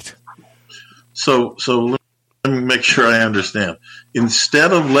you get. So let me make sure I understand.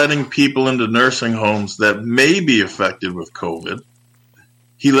 Instead of letting people into nursing homes that may be affected with COVID,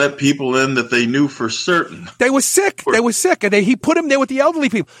 he let people in that they knew for certain. They were sick. And he put them there with the elderly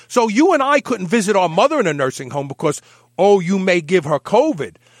people. So you and I couldn't visit our mother in a nursing home because, you may give her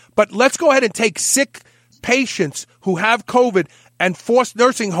COVID. But let's go ahead and take sick patients who have COVID and force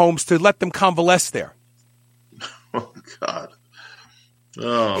nursing homes to let them convalesce there. Oh, God.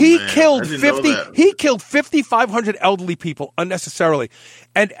 Oh, he man. killed 5,500 elderly people unnecessarily.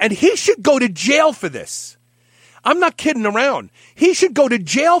 And he should go to jail for this. I'm not kidding around. He should go to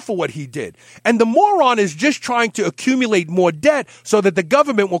jail for what he did. And the moron is just trying to accumulate more debt so that the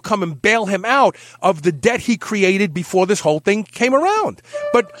government will come and bail him out of the debt he created before this whole thing came around.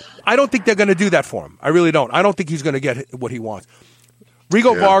 But I don't think they're going to do that for him. I really don't. I don't think he's going to get what he wants.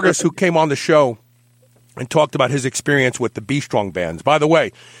 Rigo Vargas, who came on the show and talked about his experience with the Be Strong bands. By the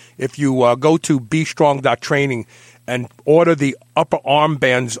way, if you go to bestrong.training and order the upper arm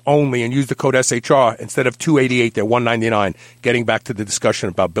bands only and use the code SHR, instead of $288, they're $199, getting back to the discussion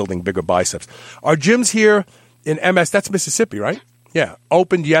about building bigger biceps. Our gyms here in MS, that's Mississippi, right? Yeah,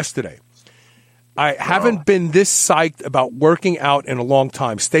 opened yesterday. I haven't been this psyched about working out in a long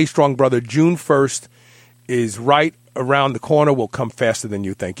time. Stay strong, brother. June 1st is right around the corner. Will come faster than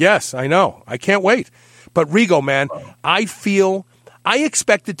you think. Yes, I know. I can't wait. But Rigo, man, I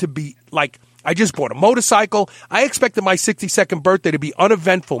expected to be like, I just bought a motorcycle. I expected my 62nd birthday to be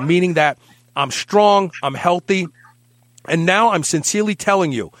uneventful, meaning that I'm strong, I'm healthy. And now I'm sincerely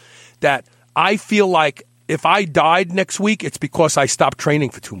telling you that I feel like if I died next week, it's because I stopped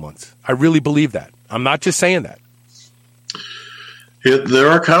training for 2 months. I really believe that. I'm not just saying that. There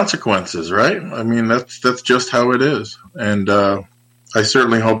are consequences, right? I mean, that's just how it is. And I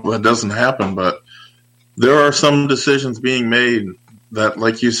certainly hope that doesn't happen, but there are some decisions being made that,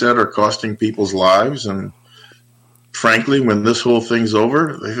 like you said, are costing people's lives. And frankly, when this whole thing's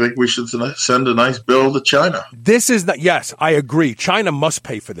over, I think we should send a nice bill to China. This is not, yes, I agree. China must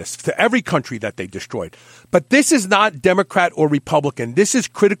pay for this, to every country that they destroyed. But this is not Democrat or Republican. This is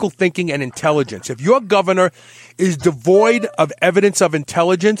critical thinking and intelligence. If your governor is devoid of evidence of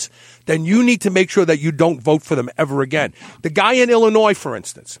intelligence, then you need to make sure that you don't vote for them ever again. The guy in Illinois, for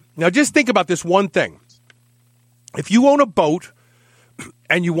instance. Now, just think about this one thing. If you own a boat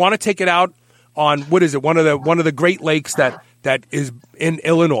and you want to take it out on what is it? One of the Great Lakes that is in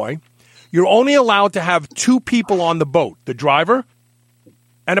Illinois. You're only allowed to have 2 people on the boat, the driver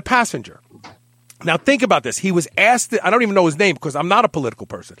and a passenger. Now think about this. He was asked, I don't even know his name because I'm not a political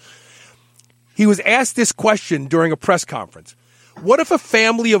person. He was asked this question during a press conference. What if a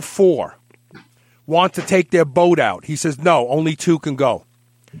family of 4 want to take their boat out? He says, no, only 2 can go.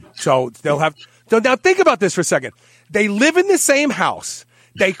 So they'll have, so now think about this for a second. They live in the same house.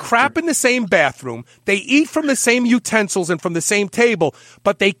 They crap in the same bathroom. They eat from the same utensils and from the same table,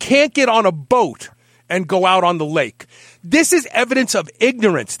 but they can't get on a boat and go out on the lake. This is evidence of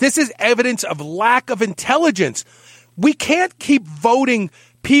ignorance. This is evidence of lack of intelligence. We can't keep voting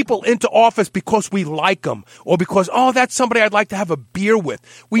people into office because we like them or because, oh, that's somebody I'd like to have a beer with.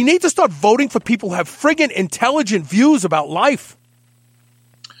 We need to start voting for people who have friggin' intelligent views about life.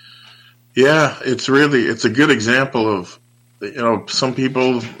 Yeah, it's a good example of, some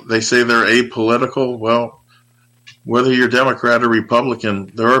people, they say they're apolitical. Well, whether you're Democrat or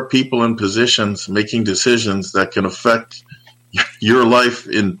Republican, there are people in positions making decisions that can affect your life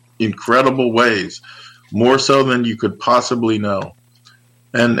in incredible ways, more so than you could possibly know.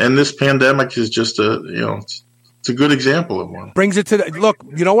 And this pandemic is just it's a good example of one. Brings it to look,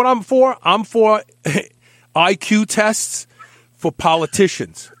 you know what I'm for? I'm for IQ tests for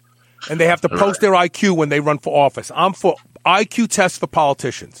politicians. And they have to post their IQ when they run for office. I'm for IQ tests for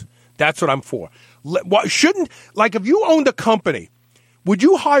politicians. That's what I'm for. If you owned a company, would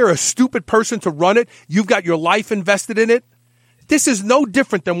you hire a stupid person to run it? You've got your life invested in it. This is no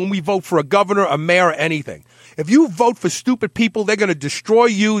different than when we vote for a governor, a mayor, or anything. If you vote for stupid people, they're going to destroy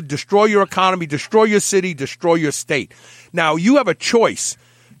you, destroy your economy, destroy your city, destroy your state. Now, you have a choice.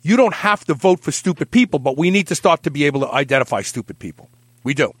 You don't have to vote for stupid people, but we need to start to be able to identify stupid people.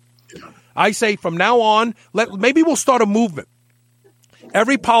 We do. I say from now on, maybe we'll start a movement.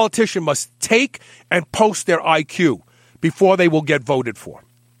 Every politician must take and post their IQ before they will get voted for.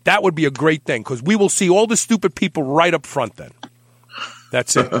 That would be a great thing because we will see all the stupid people right up front then.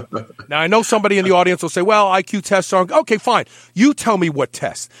 That's it. Now, I know somebody in the audience will say, well, IQ tests aren't. Okay, fine. You tell me what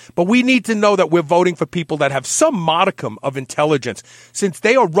tests. But we need to know that we're voting for people that have some modicum of intelligence since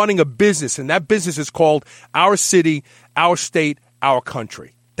they are running a business, and that business is called our city, our state, our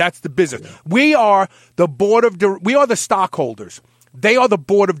country. That's the business. Yeah. We are the stockholders. They are the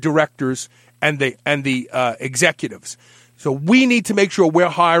board of directors and the executives. So we need to make sure we're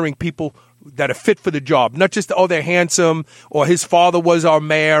hiring people that are fit for the job, not just, they're handsome, or his father was our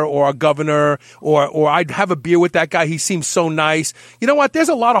mayor or our governor, or I'd have a beer with that guy. He seems so nice. You know what? There's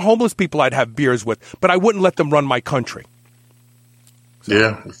a lot of homeless people I'd have beers with, but I wouldn't let them run my country. So,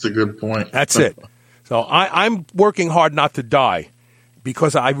 yeah, that's a good point. That's it. So I'm working hard not to die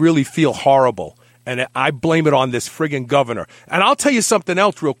because I really feel horrible, and I blame it on this friggin' governor. And I'll tell you something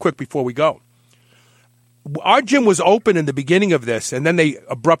else real quick before we go. Our gym was open in the beginning of this, and then they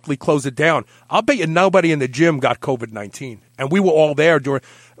abruptly closed it down. I'll bet you nobody in the gym got COVID-19. And we were all there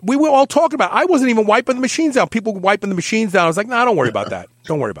we were all talking about it. I wasn't even wiping the machines down. People were wiping the machines down. I was like, don't worry about that.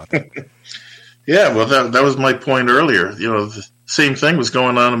 Don't worry about that. Yeah, well, that was my point earlier. The same thing was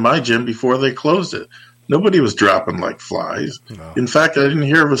going on in my gym before they closed it. Nobody was dropping like flies. No. In fact, I didn't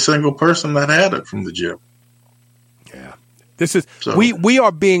hear of a single person that had it from the gym. Yeah. This is we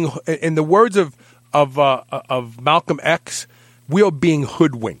are being, in the words of Malcolm X, we are being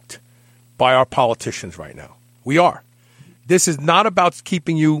hoodwinked by our politicians right now. We are. This is not about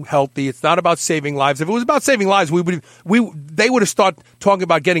keeping you healthy. It's not about saving lives. If it was about saving lives, they would have started talking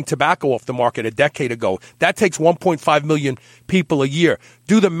about getting tobacco off the market a decade ago. That takes 1.5 million people a year.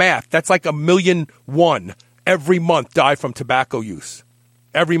 Do the math. That's like 1.1 million every month die from tobacco use.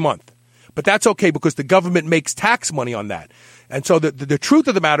 Every month. But that's okay because the government makes tax money on that. And so the truth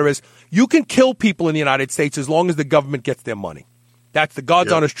of the matter is you can kill people in the United States as long as the government gets their money. That's the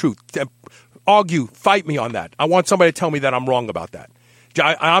God's honest truth. Argue, fight me on that. I want somebody to tell me that I'm wrong about that.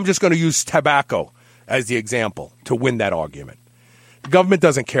 I'm just going to use tobacco as the example to win that argument. The government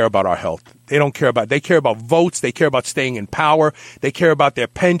doesn't care about our health. They care about votes. They care about staying in power. They care about their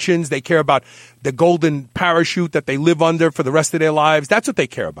pensions. They care about the golden parachute that they live under for the rest of their lives. That's what they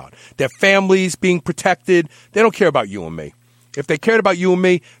care about. Their families being protected. They don't care about you and me. If they cared about you and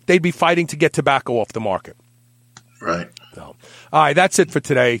me, they'd be fighting to get tobacco off the market. Right. So, all right, that's it for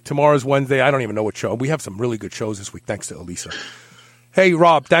today. Tomorrow's Wednesday. I don't even know what show. We have some really good shows this week, thanks to Elisa. Hey,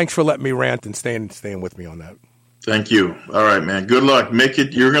 Rob, thanks for letting me rant and staying with me on that. Thank you. All right, man. Good luck. Make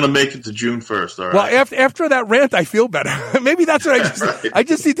it. You're going to make it to June 1st. All right. Well, after that rant, I feel better. Maybe that's what I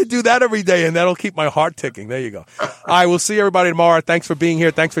just need to do that every day, and that'll keep my heart ticking. There you go. All right, we'll see everybody tomorrow. Thanks for being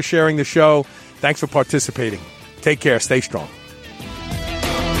here. Thanks for sharing the show. Thanks for participating. Take care. Stay strong.